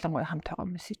дэ ялангуяа хамт байгаа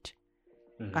мессеж.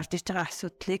 Гарч ирж байгаа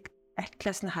асуудлыг аль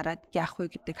талаас нь хараад яах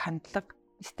вэ гэдэг хандлага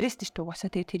стресс гэж тугасаа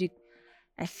тэгээ тэрийг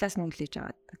аль талаас нь хүлээж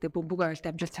аваад тэгээ бөмбөг ойлд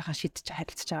амжилт сайхан шийдэж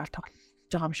харилцаж байгаа тоглож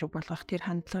байгаа юм шиг болгох тэр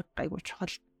хандлага айгу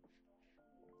чухал.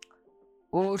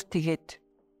 Өөр тэгээд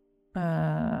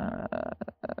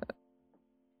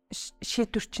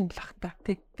шийдвэр чинь л ах та.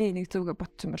 Тэг би нэг зүгээ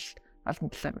ботсон бол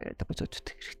олон талаар яриад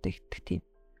үзүүлэх хэрэгтэй гэдэг тийм.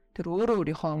 Тэр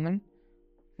өөрийнхөө өмнө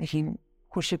нэг юм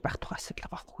хуршиг байх тухай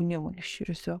асуудал байгаа. Хүний өмнө биш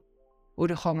ерөөсөө.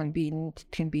 Өөрийнхөө өмнө би энд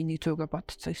тэтгэн би нэг зүгээ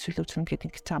ботцсон эсвэл үзэн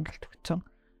гэдэг ингэ цаамралт өгсөн.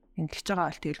 Ингэж байгаа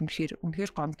алт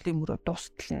үнэхээр гомдлын мөрөө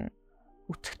дуустал нь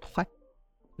үцэх тухай.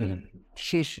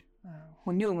 Тэгэхээр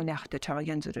хүний өмнө яхад чагаа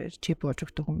янз бүрээр чи бууж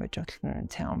өгдөг хүн байж болно,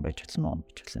 сайн хүн байж болно, муу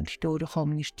байж болно. Гэхдээ өөрийнхөө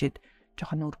өмнө ирчээд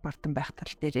жоохон үр бартан байх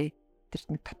тал дээрээ тэр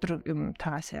нэг дотор юм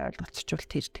тагаасаа ойлголцчихвол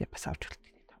тэр тэгээ бас авч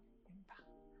үлдээ.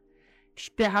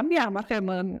 Гэхдээ хамгийн ойрхон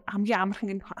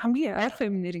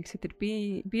юм нэр ингэсэ тэр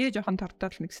би жоохон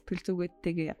тордол нэг сэтгэл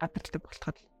зүгээтэйг гадартай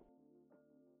болтоход.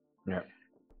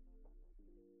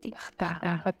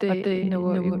 Одоо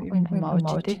нөгөө мауч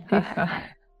тий.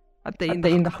 Одоо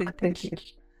энэ багтай тэгэл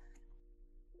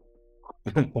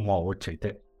мауч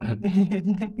тий.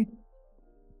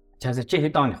 Чаас чи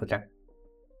хэд оны хөлөө?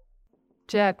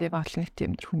 За би баглын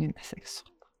тийм хүний насаа гэсэн.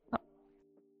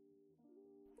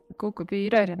 Гүг би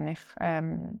 92-ных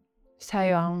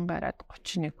сая он гараад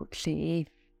 31 хүлээ.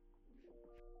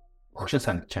 Хөгшин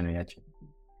санагч нь яаж?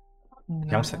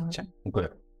 Ямар санагч? Үгүй.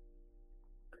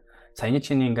 Саяны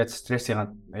чиний ингээд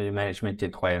стрессийн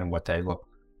менежментийн тухай ярингуйтай айгу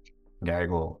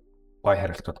гой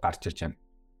харилцууд гарч ирж байна.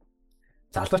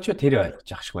 Залуучууд тэр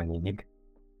ойлгож явах шиг байна нэг.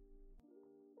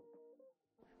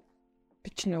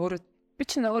 Би ч өөрөө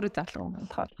залуу юм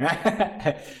болохоор.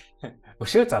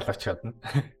 Өшөө залуучууд нь.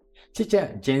 Чи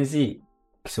Gen Z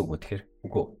гэсэн үг тэгэхээр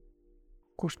үгүй.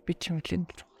 Гүрт би чимлэн.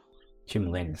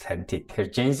 Чимлэн санти.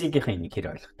 Тэгэхээр Gen Z-ийн нэг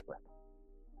хэр ойлгодог бай.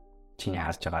 Чиний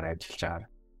харж байгаараа ажиллаж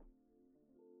байгаа.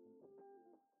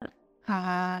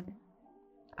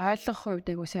 Ойлгох хувьд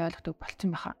айгуу сайн ойлгодог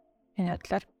болцсон баха. Энэ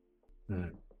бодлоор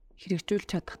хэрэгжүүлж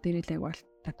чадах дээрээ л айгуу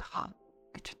алдаад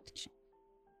гэж бодож байна.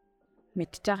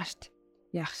 Мэдж байгаа шүү дээ.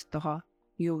 Яах ёстойгоо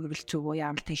юу гэвэл зүг үү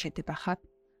ямар тийшээд байхад.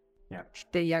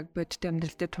 Гэтэ яг бодит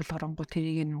амьдрал дээр тулгарангуй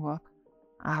тэрийг нөгөө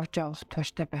авч явах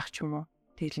тууштай байх ч юм уу.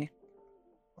 Тэгэл нэг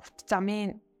урт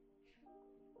замын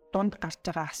дунд гарч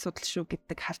байгаа асуудал шүү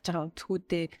гэдэг харж байгаа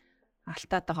өнцгүүдээ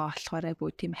алтаад байгаа болохоор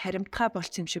айгуу тийм харимтгай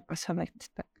болсон юм шиг бас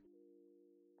санагддаг.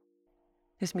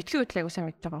 Тэс мэдлэг хөдлөө айгуу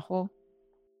сайн мэдж байгаа хөө.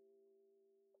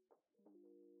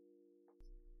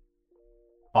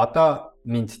 Одоо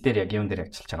минт дээр яг юун дээр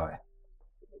ажиллаж байгаа вэ?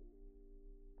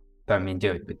 Одоо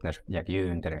минтийн үед бид нар яг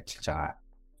юун дээр ажиллаж байгаа?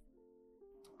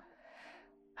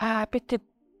 Бид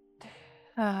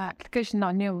аппликейшн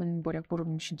оны өмнө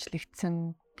бүрэн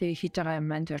шинжлэгдсэн тэг хийж байгаа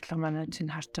юм маань зорилго маань чинь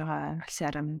харж байгаа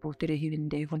алсын арга минь бүгдээрээ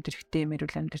хэвэндээ хүн төрхтэй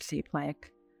мэрүүл амьдралын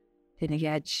яг тэг нэг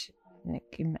яаж нэг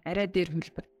юм арай дээр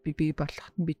хөлбөр бий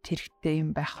болоход нь бид хэрэгтэй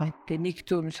юм байх вэ? Тэг нэг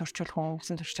зөв сурчулах хүн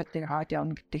гэсэн туршлагыг хаад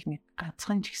явна гэдэг нэг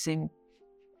ганцхан ч гэсэн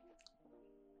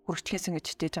хүрчээсэн гэж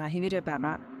хитэж байгаа хэвээрээ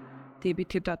байгаа. Тэгээ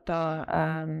бид хэд одоо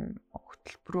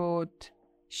хөтөлбөрүүд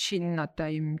шинэ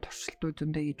одоо юм туршилтууд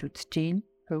зөндөө хийж үзэж байна.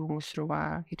 Хүмүүс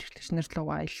руугаа хэрэглэгчнэр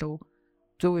руугаа илүү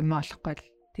зөв юм олохгүй л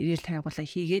тэрийг хайгуулаа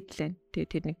хийгээд л байна.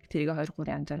 Тэгээ тэр нэг тэрийг 2-3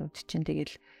 янзаар үзэж чинь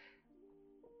тэгэл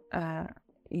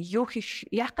юу хийх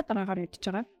яах гэдэг байгаагаар мэдчихэж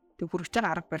байгаа. Тэг хүрэж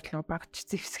байгаа арга барил багч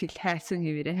зэвсгэл хайсан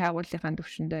гэвэрээ хайгуулынхаа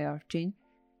төвшөндөө явж гин.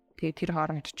 Тэгээ тэр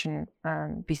хооронд чинь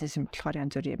бизнес юм болохоор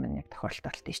янз бүрийн юм яг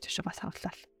тохиолдолтой шүү дээ шугаас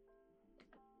хавлал.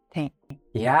 Тийм.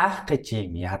 Яах гэж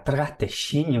юм ядаргаатай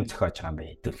шин юм зохиож байгаа юм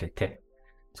бэ хэдүүлээ те.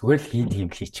 Зүгээр л хийдэг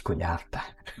юм хийчихгүй яав та.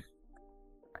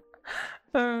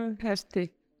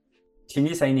 Хайртай.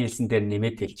 Чиний саяны хэлсэн дээр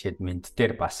нэмээд хэлчихэд мэд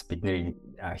дээр бас бидний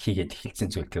хийгээд эхэлсэн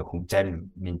зүйлгээ хүм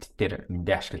зарим мэд дээр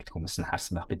мэндээ ашигладаг хүмүүс нь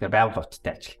харсан байх. Бид нар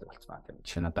байгууллагуудтай ажилладаг болсон байна. Тийм.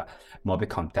 Жишээ нь одоо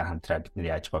Mobicom-тай хамтраад бид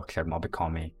нар яаж байгаа гэхээр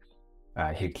Mobicom-ийн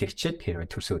хэрэглэгчид хэрвээ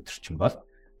төрсөн өдөрчин бол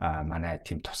манай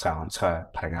тийм тусгай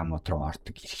онцгой програмууд руу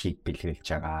ордог эрхийг бэлгэлж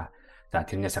байгаа. За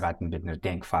тэрнээс гадна бид нэр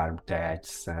Denk Farm-тай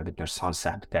ажилласан, бид нэр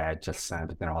Sonsap-тай ажилласан,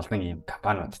 бид нэр олон ийм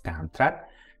компаниудтай хамтраад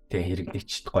тэгээ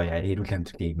хэрэглэгчд гоё эрүүл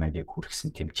амьдралын имийг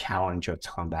хүргэсэн тийм чаленжууд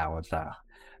зохион байгуулах,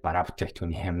 бараа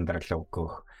бүтээгдэхүүний хямдрал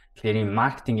өгөх. Тэгэхээр ийм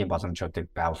маркетингийн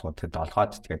боломжуудыг байгууллагуудад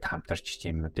олгоод тэгээд хамтарч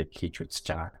тийм юмнуудыг хийж үзэж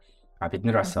байгаа. Бид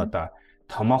нар бас одоо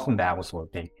томоохон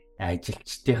байгууллагуудын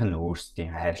ажилчдын нь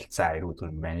өөрсдийн харилцаа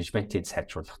эрүүл менежментийг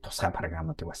сайжруулах тусгай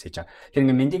програмуудыг бас хийж байгаа. Тэр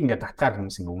ингээ мэндийг ингээ татгаар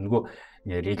хүмүүс ингээ өнгөө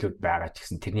ингээ рилүүд байгаа ч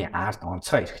гэсэн тэрний арт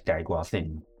онцгой эрэхтэй айгүй олон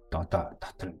юм одоо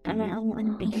дотор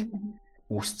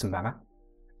үүссэн байгаа.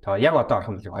 Тэгээ яг одоо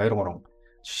орох юм бол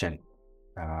 2-3 жишээ нь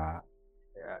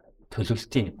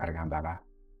төлөвлөлтийн програм байгаа.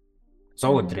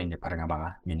 100 өдрийн програм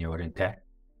байгаа. Миний өөрөнтэй.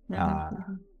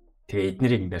 Тэгээ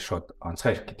эднэрийг ингээ шууд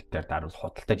онцгой эрх гэдэг дээр даруул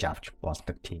худалдаж авч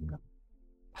болдог тийм юм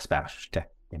бас байгаа шүү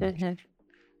дээ.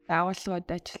 Байгууллагууд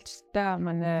ажилчтай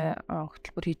манай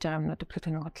хөтөлбөр хийж байгаа юмнууд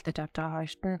бүтээгдэхүүн худалдаж авч байгаа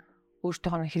хоёрт нь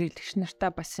өөртөөхөө хэрэглэгч нартай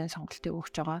бас энэ сонголтыг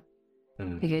өгч байгаа.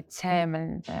 Тэгээд сайн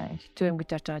мань хэцүү юм гэж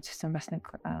харж байгаа гэсэн бас нэг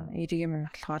эерэг юм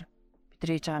болохоор бид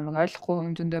хийж байгаа юм ойлгохгүй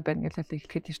юм зөндөө байна гэж л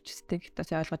хэлэхэд ирчихсэн.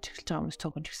 Гэтэ ойлгож эхэлж байгаа хүмүүс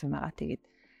цогж гисэн байгаа. Тэгээд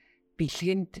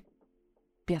бэлгэнд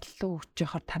бяллуу өгч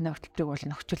яхаар танай хөтөлбөрийг бол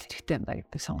нөхцөл хэрэгтэй юм да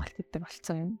гэдэг сонголт өгдөг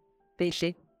болсон юм.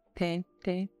 Бэлээ. Тэн.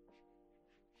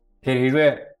 Тэр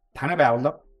хэрвээ танай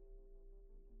байгууллага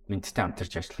мэдтэй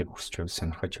хамтарч ажиллахыг хүсч байвал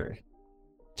сонирхож байвал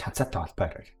чанцаатай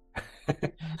холбоорой.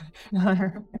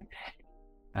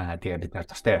 Тэгээ бид нар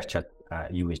тустай очиад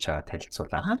юу хийж байгаа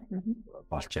танилцуулаа.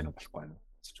 Болж яана болохгүй юм.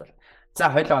 За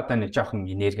хоёлоо одоо нэг жоохон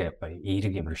энерги гоё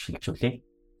эерэг юм руу шилжүүлээ.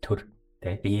 Төр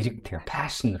тэгээ эерэг тэгээ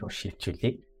пашн руу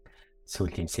шилжүүлээ.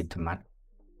 Сүүлийн сэдв маань.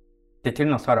 Тэгээ тэр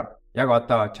нь болохоор яг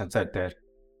одоо чанцаа дээр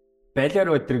балер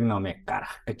өдрөг номыг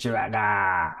гаргах гэж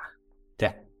байгаа.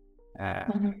 Тэ.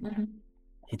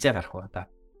 Хизээ гарах уу одоо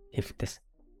хэвтээс.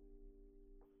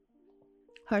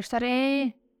 2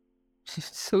 сарын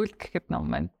сүүл гэхэд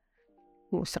ном маань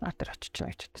хүмүүсийн гар дээр очиж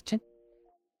байгаа гэж бодож байна.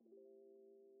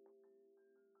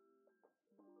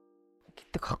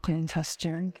 Гэдэг хөхгүй сонсож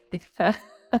байна гэдэг.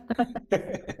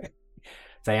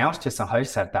 За ямар ч байсан 2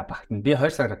 сарда багтана. Би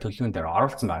 2 сарда төлөвлөгөн дээр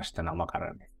оруулсан байгаа шүү дээ намаа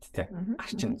гараа гэт тэ.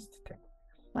 Гарчин үст тэ.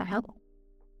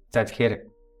 За тэгэхээр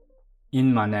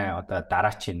энэ манай одоо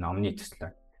дараачийн номны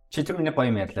төслөө. Чи тэр миний гоё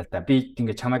юм ярьлаа та. Би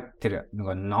ингэ чамайг тэр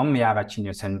нөгөө ном яагаад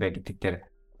чиний сонь бэ гэдэг дээр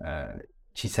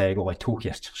чи сайгуугаа түүх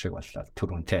ярьчих шиг боллоо. Тэр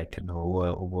үнтэй тэр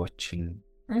нөгөө чинь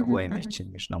нөгөө юм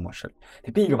чинь гэж ном уншил.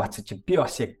 Тэг би ингэ бацаж чи би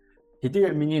бас яг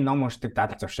хэдийгээр миний ном уншдаг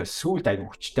дадал зуршаа сүүлд аяг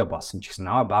хүчтэй болсон ч гэсэн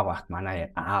баг багт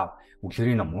манай аав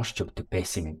өглөрийн ном уншиж өгдөг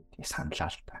байсан юм саналаа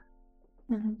л та.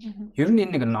 Ер нь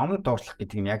энэ нэг ном дуурлах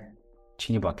гэдэг нь яг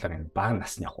чиний бодлоор энэ бага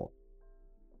насны хуу.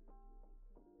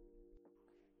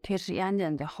 Тэр яан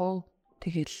хоо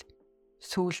тэгэл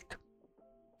сүүлд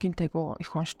гинтэйгөө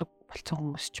их уншдаг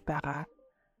болсон хүмүүс ч байгаа.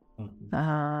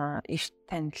 Иш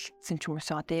танилцсан ч хүмүүс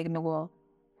одоо яг нөгөө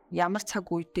ямар цаг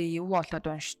үедээ юу болоод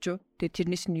уншиж. Тэгээ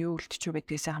тэрнээс нь юу үлдчихв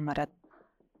гэдгээс хамаарат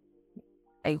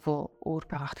айгу өөр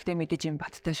байгаа. Гэхдээ мэдээж юм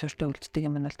баттай шууртай үлддэг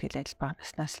юм нь бол тэгэл аль бага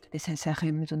наснаас л тэгээ сайн сайхан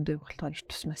юм зөндөө болохоор иш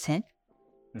тусмаа сайн.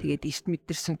 Тэгээд ишт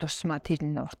мэдэрсэн тусмаа тэр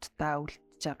нь уртдаа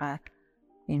үлдчихэж байгаа.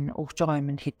 Энэ өгж байгаа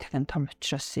юм нь хэд дахин том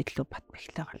учраас илүү бат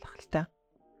бахилаа гаргах л та.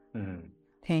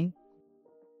 Тийм.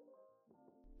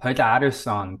 Хоёул 19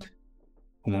 онд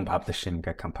Human Publishing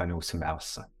гэх компани үүсгэн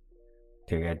байгуулсан.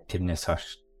 Тэгээд тэрнээс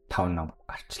хойш 5 ном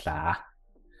гарчлаа.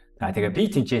 За тэгээд би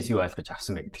тэнцээс юу ойлгож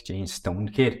авсан бэ гэдэг чинь энэ систем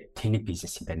үнэхээр тэнэг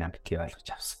бизнес юм байна гэдгийг ойлгож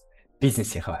авсан.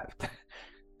 Бизнесийнхаа хувьд.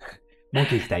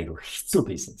 Мөнгө айгүй хэцүү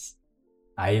бизнес.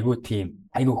 Айгүй тийм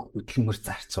айгүй хөдөлмөр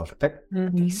зарцуулдаг.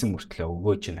 Тэгсэн мөртлөө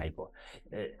өгөөж нь айгүй.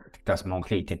 Тэгтээс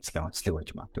Монголын эдийн засгийн онцлог байж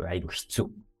магадгүй айгүй хэцүү.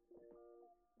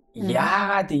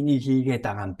 Яагаад энийг хийгээд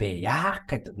байгаа юм бэ? Яах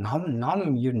гэд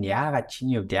ном ер нь яагаад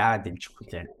чиний хувьд яагаад дэмжихгүй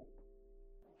вэ?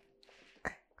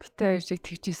 Гэтэ шиг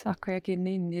тэгжсэн аахгүй яг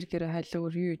энэ энергиэр хайлуу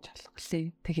юу гэж болох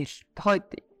вэ? Тэгэл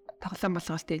тоглоом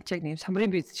болгоос тийм яг нэг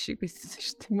самрын бизнес шиг бизнес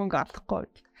шүү дээ. Мөнгө авахгүй.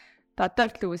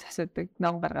 Дадаар л үгээс асуудаг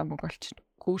ном гаргаа мөнгө олчихно.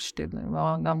 гүүштэй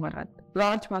ном гаргаад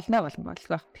лонч болно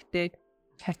болох. Гэтэ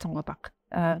хайцангуй баг.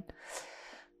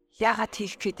 Ягаад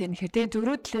хийх гээд юм хэрэг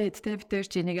зөрүүдлээд тэ битэр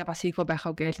чи нэгэ бас хийх байх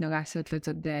уу гээл нөгөө асуудал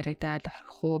зөндөө яригадаад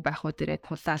хуу байх уу дээрээ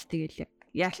тулаал тэгэл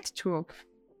яалтчгүй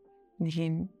нэг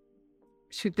юм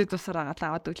шүдэд тусараа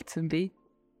аваад үлдсэн би.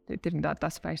 Тэрэнд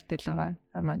одоос баяртай л байгаа.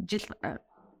 Амаа жил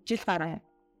гараа.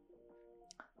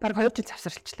 Бараг 2 жил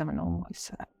завсарлчлаа манай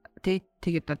хүмүүс.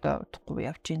 Тэгээд одоо утгагүй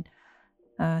явж гин.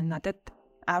 Надад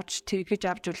авч тэргэж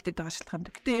авч үлдээд байгаа шалтгаан.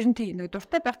 Гэтэ ер нь тийм нэг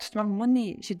дуртай байх тусмаа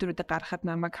хүмүүний шийдвэрүүдийг гаргахад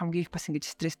намайг хамгийн их бас ингэж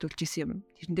стресстүүлж исэн юм.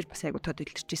 Тэрэн дээр бас айгу тод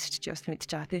илэрчээсэж чи бас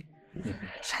мэдчихэж байгаа тий.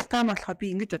 Шалтгаан болохоор би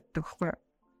ингэж боддог байхгүй.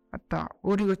 Одоо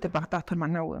өөрийгөө багтаахтар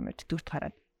манай өвөө мэд дүрт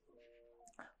хараад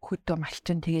хөдөө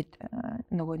малчин тэгээд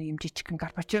нөгөө нэг юм жижигхэн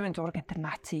Горбачевын зураг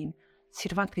интернаци юм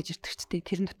сервант гэж ирдэг ч тий.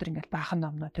 Тэрэн дотор ингээл баахан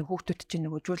номноо тэг хүүхдүүд чинь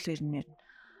нөгөө жуулвернээр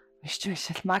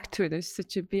шил магтвэс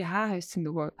чи би хаа хайсан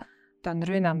нөгөө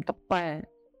данрын амдаггүй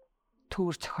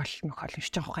түүр цохол биш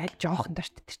жоох аль жоохон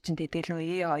дашт тэр чин тэгэл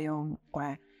нөгөө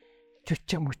оюунгүй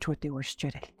жүчээ мөчүүдийг уншиж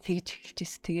барай. Тэгж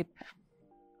эхэлчихсэн. Тэгээд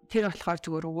тэр болохоор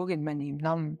зүгээр өвөөг нь маань юм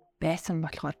ном байсан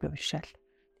болохоор би уншаал.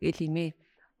 Тэгэл имээ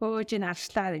өөж ин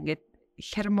арчлаа ингээд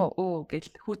хэрм өө гэл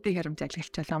хүүтэй хэрм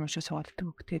залгилчаалаа юм шиг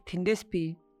суулдаг. Тэгээд тэндээс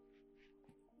би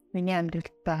миний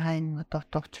амьдралдаа хайн одоо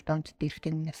товч домж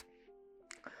дэрхтэнээс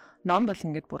ном бол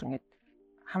ингээд бүр ингээд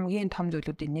хамгийн том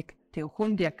зүйлүүдийн нэг. Тэг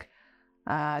хүнд яг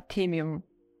тим юм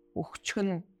өгчих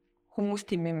нь хүмүүс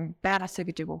тим юм байгаасаа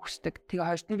гэж өгсдөг. Тэгээ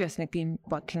хоёрт нь би бас нэг тийм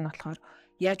бодол нь болохоор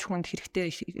яаж хүнд хэрэгтэй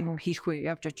юм хийх вэ?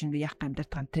 Явж очиж би яах гэмдэр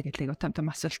тантэр гэлээ том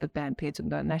асуултууд байна. Тэгээ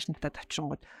зөндөө наашнтад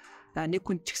авчирнгууд нэг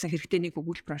хүнд ч гэсэн хэрэгтэй нэг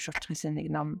өгүүлбэр уншуулчих гэсэн нэг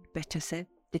ном байчаасаа.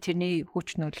 Тэгээ тэрний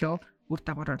хүч нөлөө үр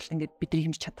дагавар бол ингээд бидний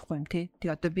хэмжиж чадахгүй юм тий.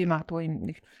 Тэгээ одоо би магадгүй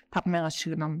юм нэг 5,000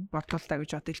 шиг ном борлууллаа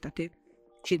гэж бодъё л та тий.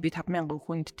 Тэгэхээр би 5,000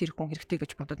 хүнд тэр хүн хэрэгтэй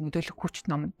гэж бодоод нөлөөлөх хүч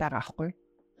ном байгаа аахгүй.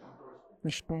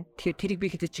 Мэдтэн. Тэгэхээр тэрийг би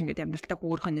хэдэж ингээд амьдралтаа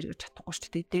өөрийнхөө нэрээр чадахгүй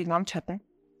шүү дээ. Тэрийг ном чадна.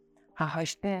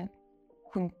 Хоёртаа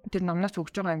хүн тэр номноос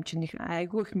өгж байгаа юм чинь их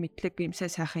айгүй их мэдлэг юм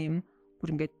сайхан юм.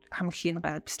 Бүр ингээд хамгийн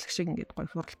гай бислэг шиг ингээд гоё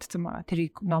хуралдсан байгаа.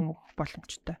 Тэрийг ном өгөх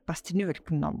боломжтой. Бас тэрний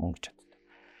хэлбэр ном өгч чаддаг.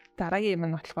 Дараагийн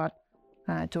юм нь болохоор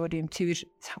зөвөр юм цэвэр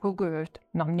санхүүгийн хувьд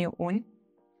номны үн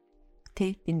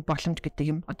тий энэ боломж гэдэг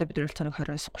юм. Одоо бид бол цааныг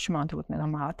 20-30 мянган төгрөг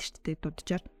ном аваад шүү дээ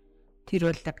дуудажаар. Тэр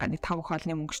бол яг нэг 5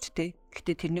 хоолны мөнгө шүү дээ.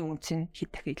 Гэхдээ тэрний үнц нь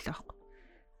хэд дахин илүү байхгүй.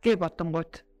 Гэ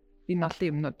бодонгууд энэ олон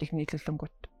юмнуудыг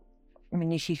нийлүүлэнгүүт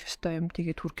миний хийх ёстой юм.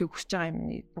 Тэгээд хүрхийг хүсэж байгаа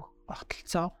юмны бүх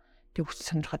огтлцоо тэг хүсэж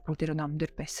сонирхоод бүгдээ ном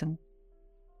дээр байсан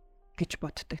гэж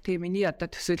боддог. Тэгээ миний одоо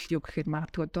төсөөлөл юу гэхээр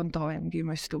магадгүй Дундгой аймгийн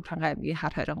Мөслөв Хангай аймгийн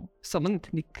хар хорин суманд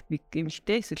нэг юм л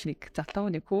дээ. Эсвэл нэг залуу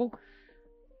нэг хүү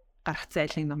гарах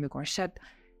зайлын номыг уншаад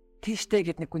тийштэй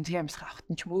гэд нэг гүнзгий амьсгах авахт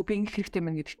нь ч мөө би ингэ хэрэгтэй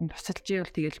мэн гэдэгт нь тусалж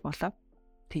ивэл тэгэл болоо.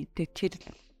 Тэр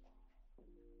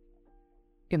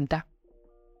юм да.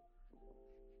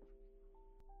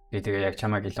 Тэгээ яг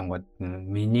чамаг хэлэнгууд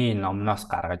миний номноос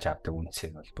гаргаж авдаг үнс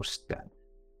нь бол бүрстэй.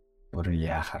 Бүр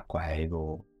яахааргүй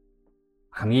айгу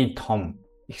хамгийн том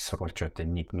их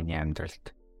сурвалжуудын нэг миний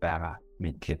амьдралд байгаа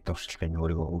мэдлэг дуршлагын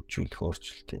өөрийгөө хөгжүүлэх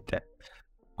өөрчлөлттэй.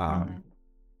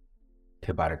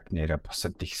 Тэг баг нэрэ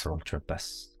босод их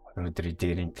сурвалжуудаас өнөөдөр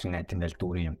дээр интернетийн дээр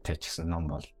дүүрэн юмтай ч гэсэн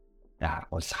ном бол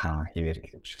яаргуул хаан хэвэр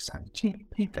гэж санаж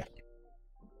байна.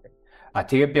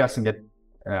 Тэгээ би бас ингээд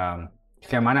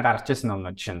тэгэхээр манай гарч ирсэн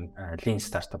номнууд чинь lean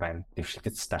startup байна,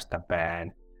 дэвшилтэт стартап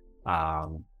байна.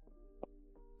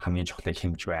 Хамгийн чухлыг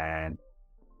хэмж байна.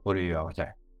 Өөрөө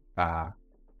яваа.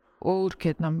 Өөр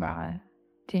гэд ном байгаа.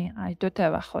 Тийм,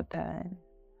 айдуутай байх уу та.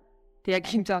 Тэг яг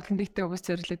хин зовлон дэхтэй хүмүүс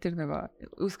зөвлөлөө тэр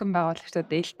нөгөө үүсгэн байгуулагчдад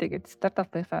ээлтэй гэд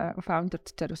стартапын фаундерд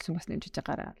зориулсан бас нэмжиж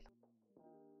байгаараа.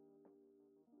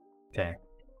 Тэг.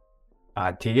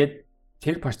 Тэгээд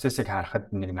тэр процессыг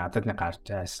харахад нэг надад нэг гарч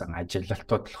байсан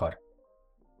ажилтнууд болохоор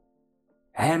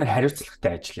амар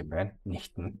хариуцлагатай ажил юм байна.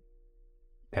 Нэгт нь.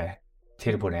 Тэг.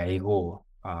 Тэр бүр айгүй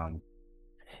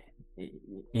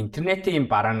интернетийн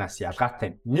бараанаас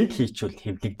ялгаатай нэг хийчүүл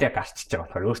хэвлэгдээ гарчиж байгаа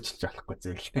болохоор өөрчилж болохгүй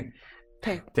зүйл.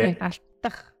 Тэг.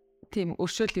 Алдах тийм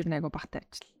өршөөл ер нь айгүй багтай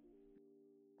ажил.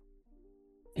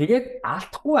 Тэгээд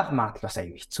алдахгүй байх магадлал бас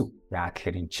айгүй хэцүү. Яагаад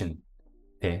тэгэхээр эн чинь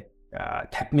тий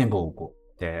 50,000 үгүй.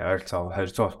 Тий ойролцоо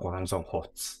 200-300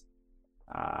 хуудас.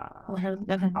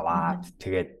 Аваад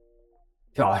тэгээд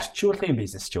орчуулгын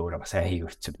бизнес ч өөрөө бас айгүй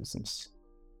хэцүү бизнес.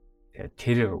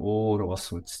 Тэр өөр улс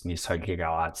үндэсний соёлыг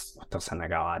аваад, утга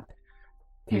санааг аваад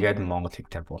тэгээд Монгол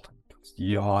хэлтэй болгох.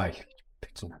 Яа гэж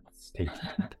бодсон.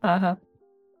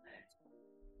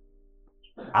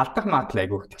 Алдах магадлал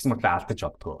айгүй тэгсэн мэт алдаж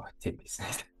боддгоо тийм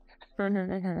бизнес.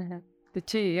 Тэг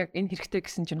чи яг энэ хэрэгтэй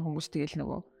гэсэн чинь хүмүүс тэгэл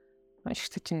нөгөө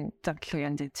ашигтай чинь загдлуу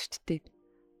янз янз шүү дээ.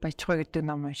 баяжгүй гэдэг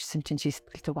ном уншсан чинь чи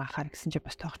сэтгэл зүг анхаар гэсэн чи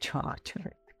бас тоогч байгаа ч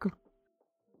гэдэг.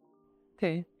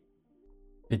 Тий.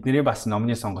 Бидний бас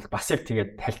номны сонголт бас яг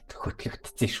тэгээд тальт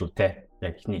хөтлөгдсөн шүү те.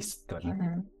 Яг ихний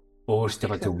сэтгэл.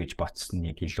 Өөрсдөө зөв гэж бодсон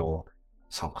нэг илүү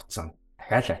сонгоцсон.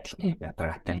 Дахиад адилхан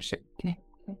ядаргаатай юм шиг.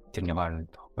 Тэрний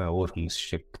хооронд өөр хүмүүс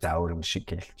шиг за өөр юм шиг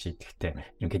гэлж идэхтэй.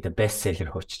 Ингээд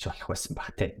бестселлер хөөчж болох байсан баг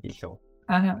те илүү.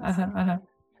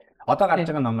 Одоо гарч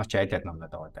байгаа номноо ч айдад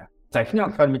номнод байгаа да. За эхний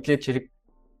болохоор мэдлэг чирэг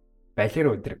балер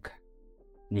өдрөг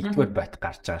 1-р бот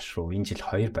гарч байгаа шүү. Энэ жил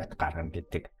 2 бот гаргана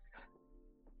гэдэг.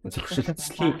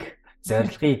 Зөвшөлтслийг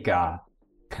зорилгыг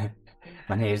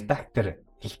манай редактор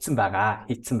хийсэн байгаа.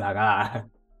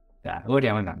 За өөр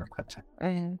ямар намайг гарч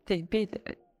байгаа. Тийм би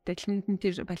дэлхийд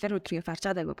тэр балер өдрийг гарч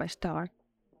байгаагүй баяртайгаар.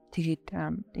 Тэгээд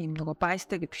ийм нөгөө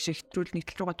байстай гэдэг шиг хэтрүүл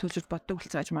нэгдэл рүүгээ төлөвлөж боддог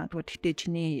болсон гэж магадгүй. Гэхдээ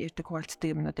чиний ярьдаг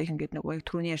хуваалцдаг юмнуудыг ингээд нөгөө яг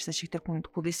түрүүний ярьсан шиг тэр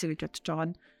хүнд хүрээсэй гэж бодож байгаа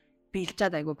нь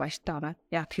биелжээд айгүй баяртайгаа.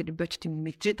 Яг тэгэхээр бод тийм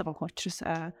мэдрээд байгаа учраас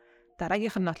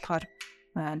дараагийнх нь болохоор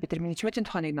бид нар менежментийн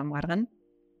тухай нэг ном гаргана.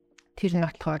 Тэр нь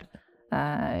болохоор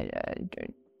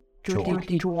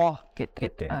Жюли Жуа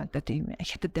гэдэг одоо тийм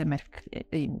Хятад Америк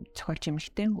ийм зохиолч юм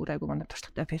ихтэй өөр айгүй манай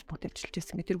туршлагатай фэйсбүүкт ажиллаж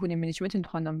байсан. Тэр хүний менежментийн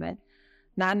тухай ном байна.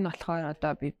 Наа нь болохоор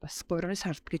одоо би бас 3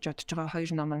 сард гэж бодож байгаа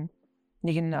 2 ном нь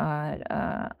нэг нь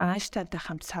Айнштайнтай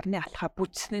хамт сарны алхаа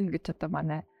бүжснэ гэж одоо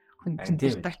манай хүн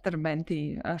редактор байна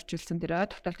тий орчуулсан тэр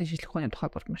тогтоолтын шинжилгээ ухааны тухай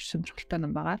бүр маш сонирхолтой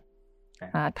ном байгаа.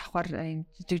 Давхар ийм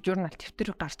жижиг журнал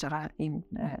тэмдэг гарч байгаа ийм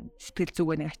сэтгэл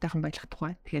зүгөө нэг айтайхан байлгах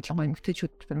тухай. Тэгээд л гоё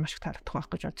эмгтээчүүд маш их таардах байх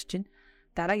гэж бодож байна.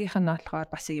 Дараагийнх нь болохоор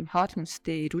бас ийм хоол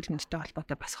хүнстэй эрүүл мэндтэй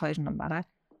холбоотой бас 2 ном байгаа.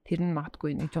 Тэр нь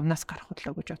магадгүй нэг зумнаас гарах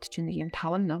бодлоо гэж бодож байна. Нэг ийм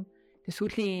 5 ном. Тэгээ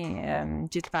сүүлийн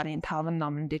жил гарын 5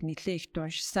 номн дээр нэлээ их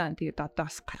уншсан. Тэгээд одоо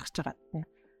бас гаргаж байгаа.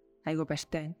 Айгу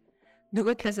баяртай байна.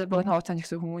 Нөгөө талаас бод хавцаа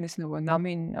гэсэн хүмүүнээс нөгөө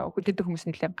номын хүлээдэг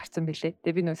хүмүүс нэлээд гарсан байлээ.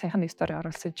 Тэгээ би нөгөө сайхан нэг стори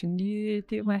оруулсан чинь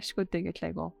тийм ашгүй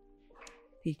тэгээд айгу.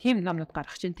 Тийм номнууд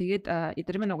гаргах чинь тэгээд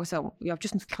эдэрмэн угаасаа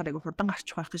явж исэн болохоор айгу хурдан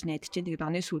гарчих байх гэж найдаж чинь тэгээд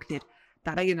оны сүүлээр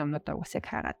дараагийн номнуудаа угаасаа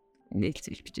хаагаад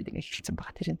нээлцэж бичээд ингээ эхэлсэн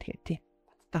баг тэрэн тэгээд тийм.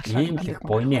 Ийм их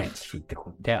буйны ажил хийдэг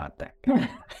хүнтэй одоо.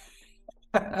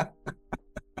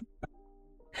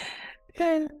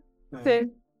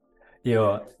 Тийм.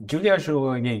 Яа, Жулиа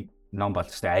Шоугийн ном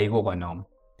болчихсон айгуу гоо ном.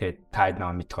 Тэгээд таад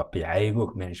ном мэдхэ би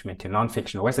айгуу менежмент non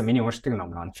fiction угаасаа миний уншдаг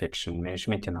ном non fiction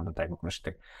менежментийн номууд айгуу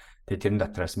уншдаг. Тэгээд тэрэн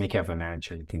дотроос Make Up a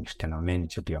Manager гэдэг нэртэй ном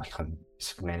менежер би болох нь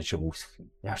менежер үүсгэх.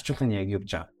 Ярчуулах нь яг юу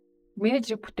гэж байгаа.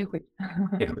 Менежер бүтээх үү.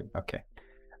 Окей.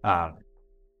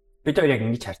 Би тэр яг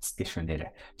ингэж харцдаг шүү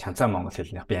нэрэ. Чанцаа монгол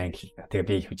хэлнэх би англи хэл. Тэгээ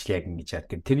би хөгжил яг ингэж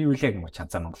яадаг. Тэр юу л яг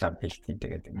чанцаа монголоор хэлтий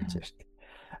тэгээд ингэж ярьдаг.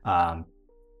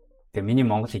 Тэгээ миний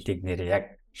монгол хэлийг нэрэ яг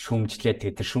шүүмжлээ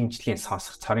тэгээд тэр шүүмжлийн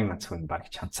сонсох цорын ганц хүн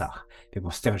баг чанцаа баг. Би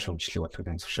бусдын шүүмжлийг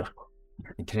бодлоо зөвшөөрөхгүй.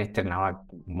 Интернетээр наваад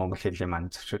монгол хэлний маань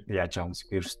яаж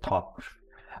аамс ерөөс топ.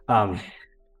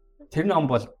 Тэр ном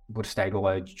бол бүр айгуу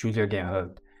гоё Жулиагийн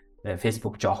хувьд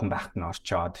Facebook жоохон байхад нь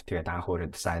орчоод тэгээд анх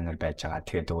өөрөө дизайнер байж байгаа.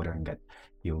 Тэгээд өөрөө ингээд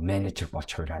юу менежер болж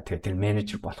хуураа. Тэгээд тэр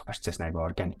менежер болох процесс нь айгуу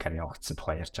органикаар явагдсан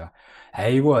тухай ярьж байгаа.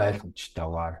 Айгуу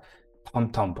ойлгомжтойгоор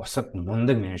том бусад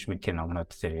мундаг менежментийн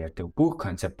номнууд дээр ярьдаг бүх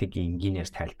концептыг энгийнээр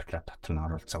тайлбарлаад дотор нь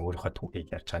оруулсан өөрийнхөө түүхийг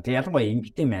ярьж байгаа. Тэгээд ялангуяа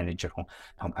эмгтэн менежер хүн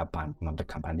том компани мундаг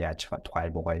компани яаж байгаа тухай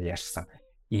бугаа ярьсан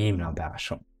ийм ном байгаа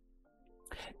шүү.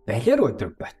 Балер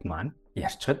өдөр бот маань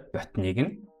ярьчаад ботныг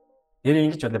нь нэр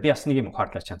ингэж бодоо би бас нэг юм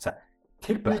ухаарлаа чанцаа.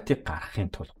 Тэр ботыг гаргахын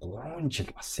тулд 3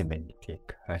 жил болсон юм байна гэдгийг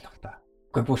ойлгох та.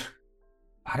 Гэхдээ бүр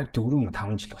бараг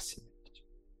 4-5 жил болсон юм байна гэж.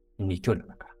 Энэ нэгдүгээр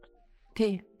нэг.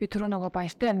 Тий, би түрүү нөгөө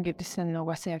баяртай байна гэдсэн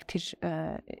нугасаа яг тэр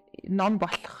ном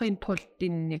болохын тулд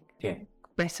энэ нэг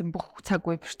байсан бүх цаг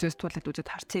үе процесс тулаад үзэж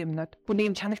харсан юмнууд бүр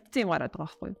нэг юм чанагдсан юм гараад байгаа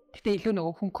байхгүй юу. Гэтэ илүү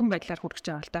нөгөө хөнгөн байдлаар хүрэж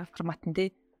байгаа л да формат нь тий.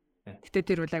 Гэтэ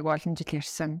тэр бол айгу олон жил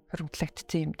ярьсан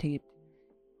хөрвдлэгдсэн юм тэгээд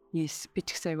yes би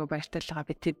ч гэсэн айгу баяртай л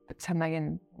байгаа би тэр санааг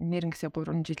нь нэрнгэсээ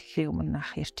 3 жилийн өмнө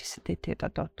ах ярьчихсан тий.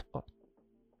 Тэгээд одоо удахгүй.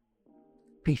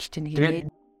 Би л чинь нэг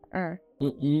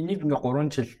энийг ингээ 3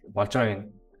 жил болж байгаа юм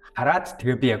хараад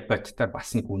тэгээ би яг бодтоор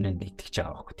бас нэг үнэнд итгэж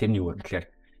байгаа байхгүй. Тэрний юу гэхээр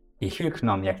их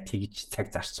ном яг тэгж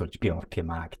цаг зарцуулж би урд юм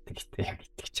аа гэдэгт яг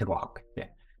итгэж байгаа байхгүй.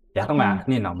 Ялангуяа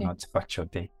анхны номнууд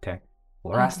зохиолчдын тий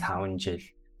 3-5 жил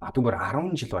атгуур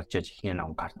 10 жил болж яж ихний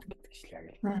ном гардаг гэдэг шиг яг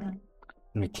л.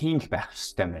 Нэг тийм л байх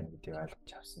хэрэгтэй байна гэдгийг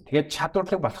ойлгож авсан. Тэгээд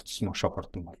чадварлаг болох ч юм уу шууд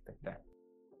хурдан болдог тий.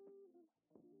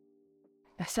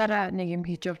 Ясаараа нэг юм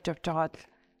хийж явж байгаад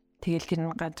тэгэл тэр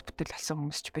нь ганц бүтэл болсон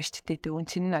хүмүүс ч биш ч тий. Үн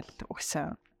цэн нь бол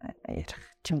угсаа ярих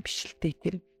юм биш л дээ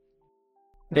тэр.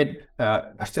 Тэгээд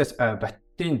процесс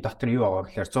баттын дотор юу байгаа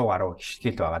гэхээр 100 гаруй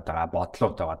хишгэл байгаа даа,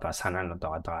 бодлууд байгаа даа, санаанууд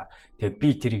байгаа даа. Тэгээд би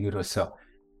тэрийг ерөөсөө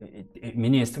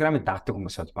миний Instagram-ыг дагдаг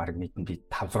хүмүүс бол баг мэднэ би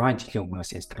 5 6 жилийн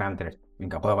өмнөөс Instagram дээр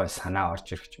ингээ гой санаа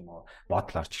орж ирэх ч юм уу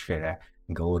бодол орж ирэхээр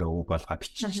ингээ өөрөө үг болгоо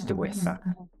биччихдэг байсан.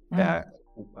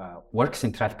 Work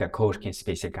Central гэх coworking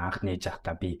space-ийг анх нээж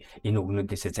авахдаа би энэ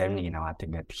үгнүүдээсээ зарим нэг аваад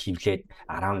ингээд хевлээд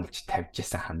араунлж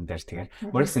тавьжсэн хан дээр тэгээд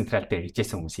Work Central дээр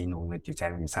хийжсэн хүмүүс энэ үгнүүдийг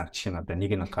зарим нь санаж шин одоо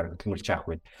нэг нь болохоор хөдөлмөрч авах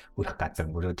үед бүрх газар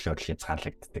мөрөөдлөөр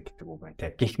хязгаарлагддаг гэдэг үг байна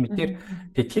тийм гэх мэтэр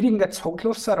тэгээд тэр ингээд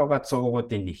цуглуулсаар байгаа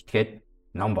зуугуудыг нэгтгээд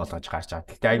ном болгож гарч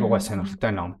аваад тэгтээ айгуугаа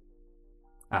сонирхолтой ном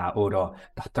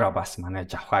өөрөө дотроо бас манай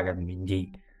Жавха гэдэг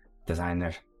миний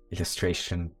дизайнер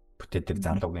illustration бүтээдэг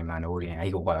залуугийн маань өөрийн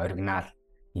айгуугаа оригинал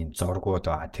ийм зургууд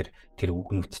байгаа тэр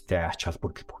үгнүүдтэй ач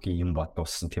холбогдол бүхий юм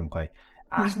бодуулсан тийм гоё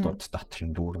артууд дотор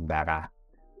нь дүүрэн байгаа.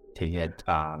 Тэгээд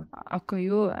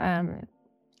окей юу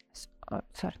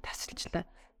sorry тасалчлаа.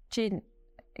 Чи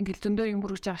ингээл зөндөө юм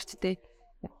бүргэж байгаа ч тийм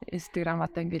Instagram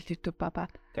одоо ингээл YouTube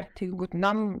баба. Тэгэнгүүт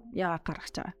ном яагаад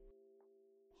гаргаж байгаа?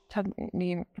 Та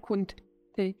нэг хүнд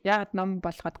тий яагаад ном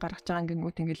болгоод гаргаж байгаа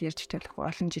гингүүт ингээл ярьж хэлэх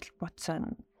олон жил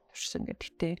бодсон туршсан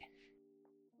гэдэгтэй.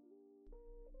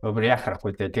 Өөр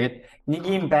яхахгүй тэгээд нэг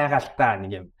юм байгаа л та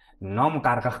нэг юм ном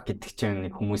гаргах гэдэг чинь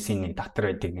нэг хүмүүсийн нэг дотор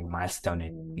байдаг нэг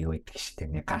milestone юу гэдэг шүү дээ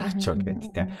нэг гаргачуул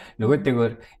гэдэг тийм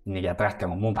нөгөөдөөгөр нэг ядгаатай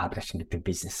мөн publishing гэдэг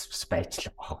бизнес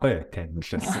байжлаа баггүй юу тийм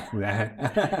нөлөөлсөн.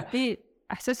 Би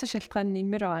асуусан шалтгаан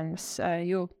нэмэр байгаас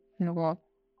юу нөгөө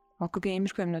окгийн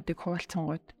имерхүү юмнуудыг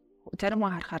хуваалцсангууд зарим нь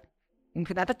харахаар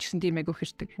ингээд надад ч гэсэн тийм айгу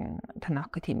хэрдэг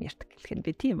танаако тийм ярьдаг гэхээр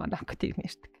би тийм манаако тийм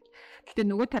ярьдаг. Гэтэ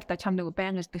нөгөө талдаа чам нөгөө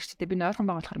байнга ирдэг ч тийм би нойрхон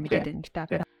байгаа болохоор мэдээд байна л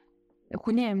та.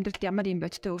 Хүний амьдралд ямар юм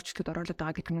бодтой өөрчлөлтүүд оруулаад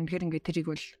байгаа гэдэг нь үнэхээр ингээд тэрийг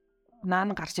бол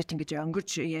наан гарч ич ингэж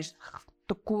өнгөрч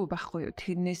ярьдаггүй байхгүй юу.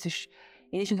 Тэрнээс ш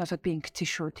энэ шин сонсоод би ингэсэн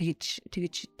шүү.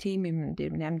 Тэгэж тийм юм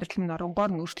дээр амьдрал минь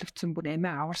оронгоор нь өөрчлөгдсөн бүр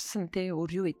амиа аварсан тий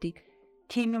өөр юу эдийг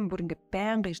тийм юм бүр ингээд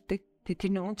байнга ирдэг.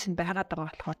 Тэрний үнц нь байгаад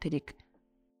байгаа болохоор тэрийг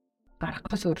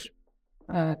гаргахаас өөр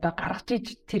одоо гаргаж иж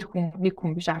тэр хүн нэг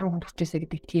хүн биш 10 хүн төрчээсэ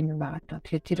гэдэг тийм юм байгаа даа.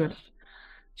 Тэгэхээр тэр бол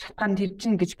шалтгаан тэр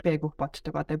чинь гэж байгуух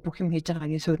боддог. Одоо бүх юм хийж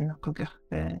байгаагийн суурь нөхгүй гэх.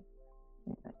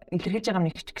 Илэрхийлж байгаа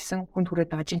нэг ч гэсэн хүн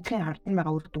түрээд байгаа жинхэнэ хардсан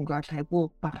байгаа үр дүнгээ бол айгүй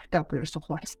багтаа буюу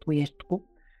хуваалцдаггүй ярьдаггүй.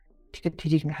 Тэгэхээр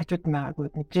тэрийг нь хажууд байгаагүй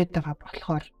мэдрээд байгаа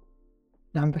болохоор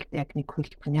намбалт яг нэг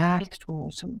хөлбөр яалтч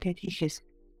хүмүүс юм тэгээд хийхээс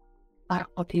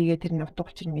аргагүй тэгээд тэр нь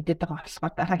утгач нь мэдээд байгаа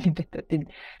болохоор дараагийн битүүд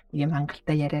юм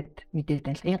хангалттай яриад мэдээд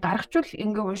байна. Энэ гаргачвал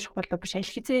ингээ ууших болоо биш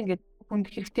ашиг хизээ ингээ хүнд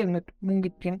хэрэгтэй юмнууд мөн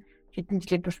гэдэг нь хэдэн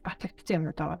жилийн турш батлагдсан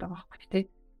юмнууд байгаа байхгүй тий.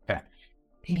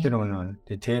 Тэр үнэн.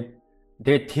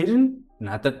 Тэгээд тэр нь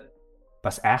надад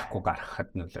бас айхгүй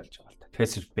гаргахад нөлөөлж байгаа л та.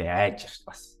 Тэгээс би айж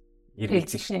бас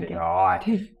ирэлцэн шүү дээ. Яа.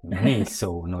 Миний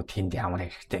хэлсэн өгнөө тэнд ямар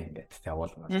хэрэгтэй ингээд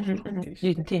явуулмаар.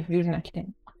 Тийм, ер нь аль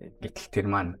тийм. Гэтэл тэр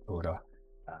маань өөрөө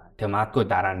тэг магадгүй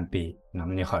дараа нь би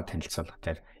номныхоо танилцуулга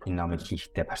дээр энэ номыг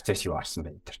хийхдээ процесс юу арсан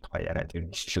бэ тэр тухай яриад ер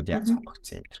нь ишлүүд яаж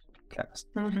сонгогдсон юм талаас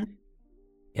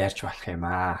ярьж болох юм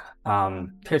аа.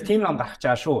 Тэгэхээр тийм ном гарч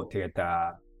байгаа шүү. Тэгээд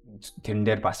тэрэн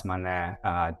дээр бас манай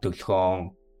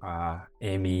Дөлхөн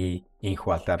Эми инх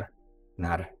болор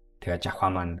нар тэгээд Жавха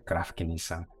маань график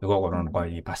хийсэн. Нөгөө гурван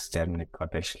гоё бас зарим нэг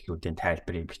ишлүүдийн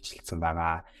тайлбарыг бичлсэн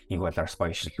байгаа. Инх болороос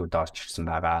гоё ишлүүд орж ирсэн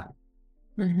байгаа.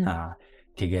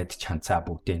 Тэгээд чанцаа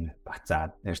бүгдийг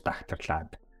бацаад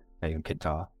редакторлаад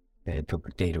ерөнхийдөө төв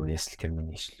дээр үнэсэл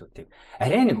тэрний ишлүүдийг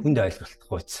арай нэг хүнд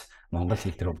ойлгохгүйц монгол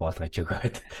хэл рүү болгож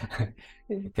өгөөд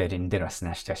тэр энэ дээр бас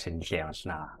нааш чааш нэлээ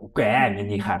явуулнаа. Үгүй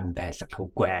миний харан байлгах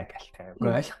үгүй гэлтэй.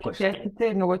 Үгүй ойлгохгүй шүү.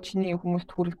 Тэр нөгөө чиний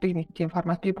хүмүүст хүрэлдэг нэг тийм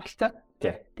формат бий болцоо.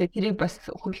 Тэгээд тэрийг бас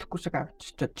хөрөлөхгүй шиг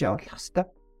авчиж явуулах хэрэгтэй.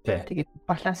 Тэгээд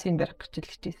балансын барих гэж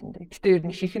хэлчихсэн дээ. Гэтэ ер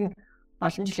нь их нь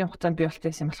олон жилийн хугацаанд бий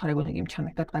болсон юм болохоор айгүй нэг юм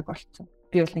чанагдаад гайг болцсон.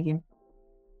 Би бол нэг юм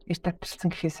редакторлсан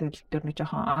гэхээс өөр нэг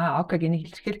жоохон окей энийг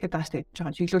илэрхийлэхэд байгаа шүү дээ.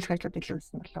 Жоохон чиглүүлэх ажлууд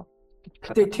илүүсэн болов.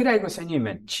 Тэгээ тэр айгүй сони юм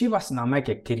байна. Чи бас намайг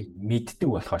яг тэр мэддэг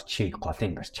болохоор чи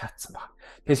голын барьж чадсан баг.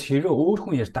 Тэгээс хэрэг өөр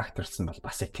хүн редакторлсан бол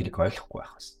бас яг тэрийг ойлгохгүй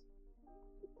байх байсан.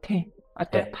 Тий.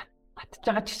 Одоо батж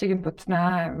байгаа жишээг нь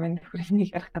бодснаа. Миний хүрээнийг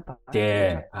ярахтаа баг.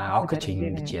 Тий. Окей чи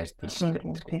ингэж ярьдаг шүү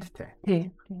дээ. Тий.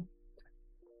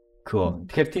 Cool.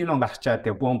 Тэгэхээр тийм ном гарчаад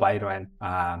тэгээ бүүн баяр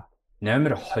байна.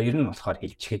 Номер 2 нь болохоор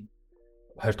хэлчихэд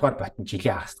 2 дугаар ботон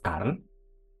жилийн хагас гарна.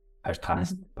 2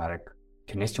 дугаараас баг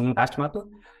тэрнээс ч өмнө гарч магадгүй.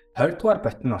 20 дугаар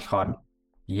ботон нь болохоор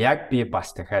яг би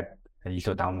бас дахиад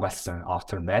илүү давмгаалсан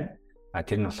автор байна.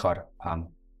 Тэр нь болохоор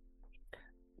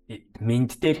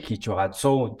мэд дээр хийж байгаа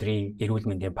 100 өдрийн эрүүл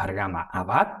мэндийн програм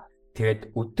аваад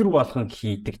тэгээд өдөр болгон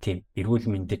хийдэг тийм эрүүл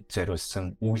мэндэд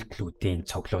зориулсан үйлдэлүүдийн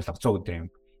цуглуулга 100 өдрийн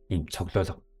ийм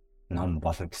цуглуулга ном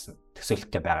болно гэсэн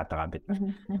төсөөлөлтөй байгаад байгаа бид.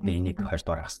 Энийг 20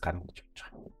 дугаар хагас гарна гэж бодож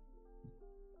байгаа.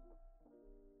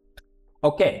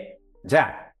 Окей.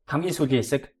 За Хамгийн сүүлийн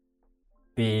хэсэг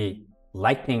би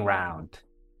lightning round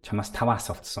чамаас 5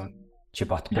 асуулт асууна. Чи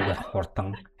бодохгүйгээр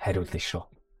хурдан хариулна шүү.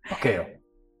 Окей юу?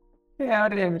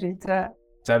 Яар яври за.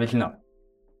 За билнэ.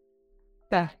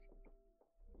 За.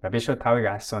 Би шууд 5-ыг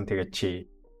асуун тэгээд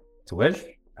чи зүгээр л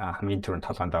хамгийн түрүүнд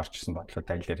толгоонд орчихсон бодлоо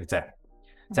тайлбараа.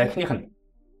 За эхнийх нь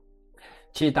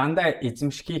чи дандаа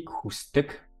эзэмшгийг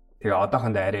хүсдэг. Тэгээ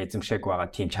одоохондоо арай эзэмшээг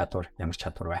байгаа тийм чадвар ямар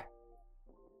чадвар вэ?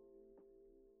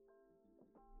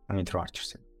 Хамгийн түрүү орж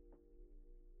ирсэн.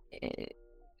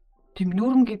 Тийм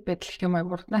нүүрэнгийн байдал гэх юм аа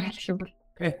урднаар хэлэх юм бол.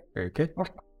 Окей.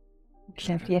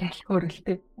 Клиент ярих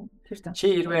хөрөлтэй. Чи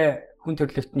хэрвээ хүн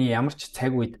төрөлхтний ямар ч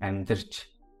цаг үед амьдарч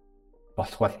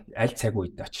болох бол аль цаг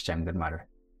үед очиж амьдармаар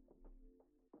вэ?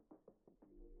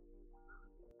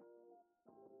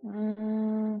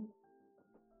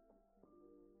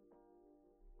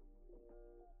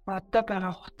 Одоо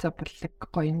байгаа хугацаа бол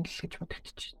гоё юм л гэж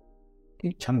бодогдчих.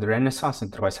 Чамд Renaissance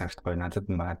энэ гоё санагдахгүй надад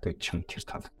магадгүй чам тэр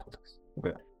таалагддаг гэсэн.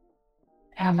 Үгүй юу?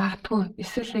 Магадгүй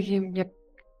эсвэл нэг юм яг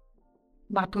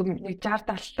магадгүй нэг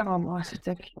 60 70 он уусаа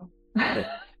гэх юм.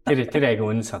 Тэр айгу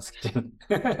үнэн сонсож байна.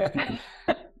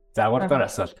 За гуравдугаар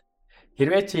асуулт.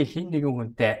 Хэрвээ чи хин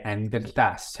нэгэн хүнтэй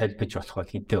амьдралаа солбиж болох бол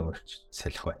хинтээ өөрч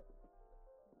солих вэ?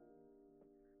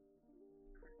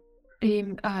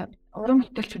 Ийм уран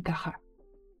бүтээлчүүд байхаа.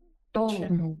 Дуу.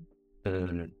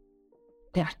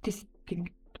 Тэ артист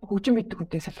хөгжим мэддэг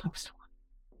хүнтэй солих гэсэн үг.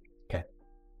 Окей.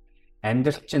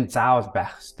 Амьдрал чинь заавал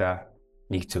байх ёстой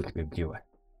нэг зүйл гэвэл юу вэ?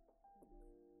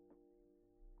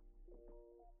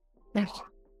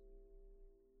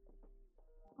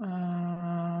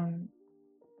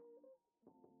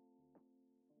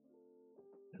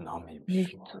 Ном юм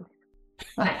шиг.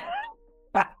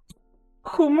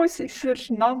 Хүмүүс эсвэл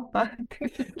ном ба.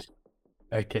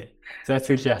 Окей. За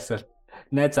сүүлийн асуулт.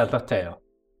 Найз залуутай юу?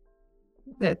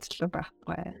 Найз залуу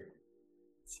байхгүй.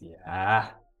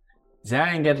 За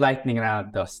ингээд lightning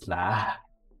round дуслаа.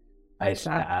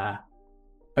 Баярлалаа.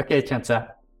 Окей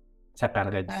чанца.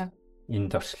 Сапаргаж энэ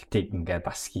туршилтыг ингээд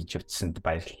бас хийж утсанд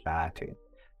баярлалаа. Тэгээд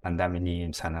дандаа миний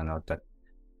юм санаануудад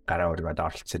гараа өргөд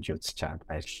оролцож үзэж чад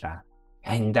баярлалаа.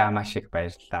 Хандаа маш их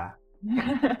баярлалаа.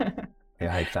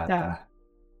 Яа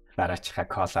дараачихаа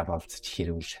коллаб болцож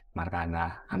хэрүүл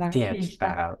маргаана хамтын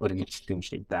ажиллагаа өргөждөг юм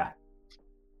шиг да.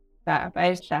 За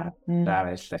баярлалаа. За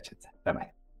баярлалаа. За бай.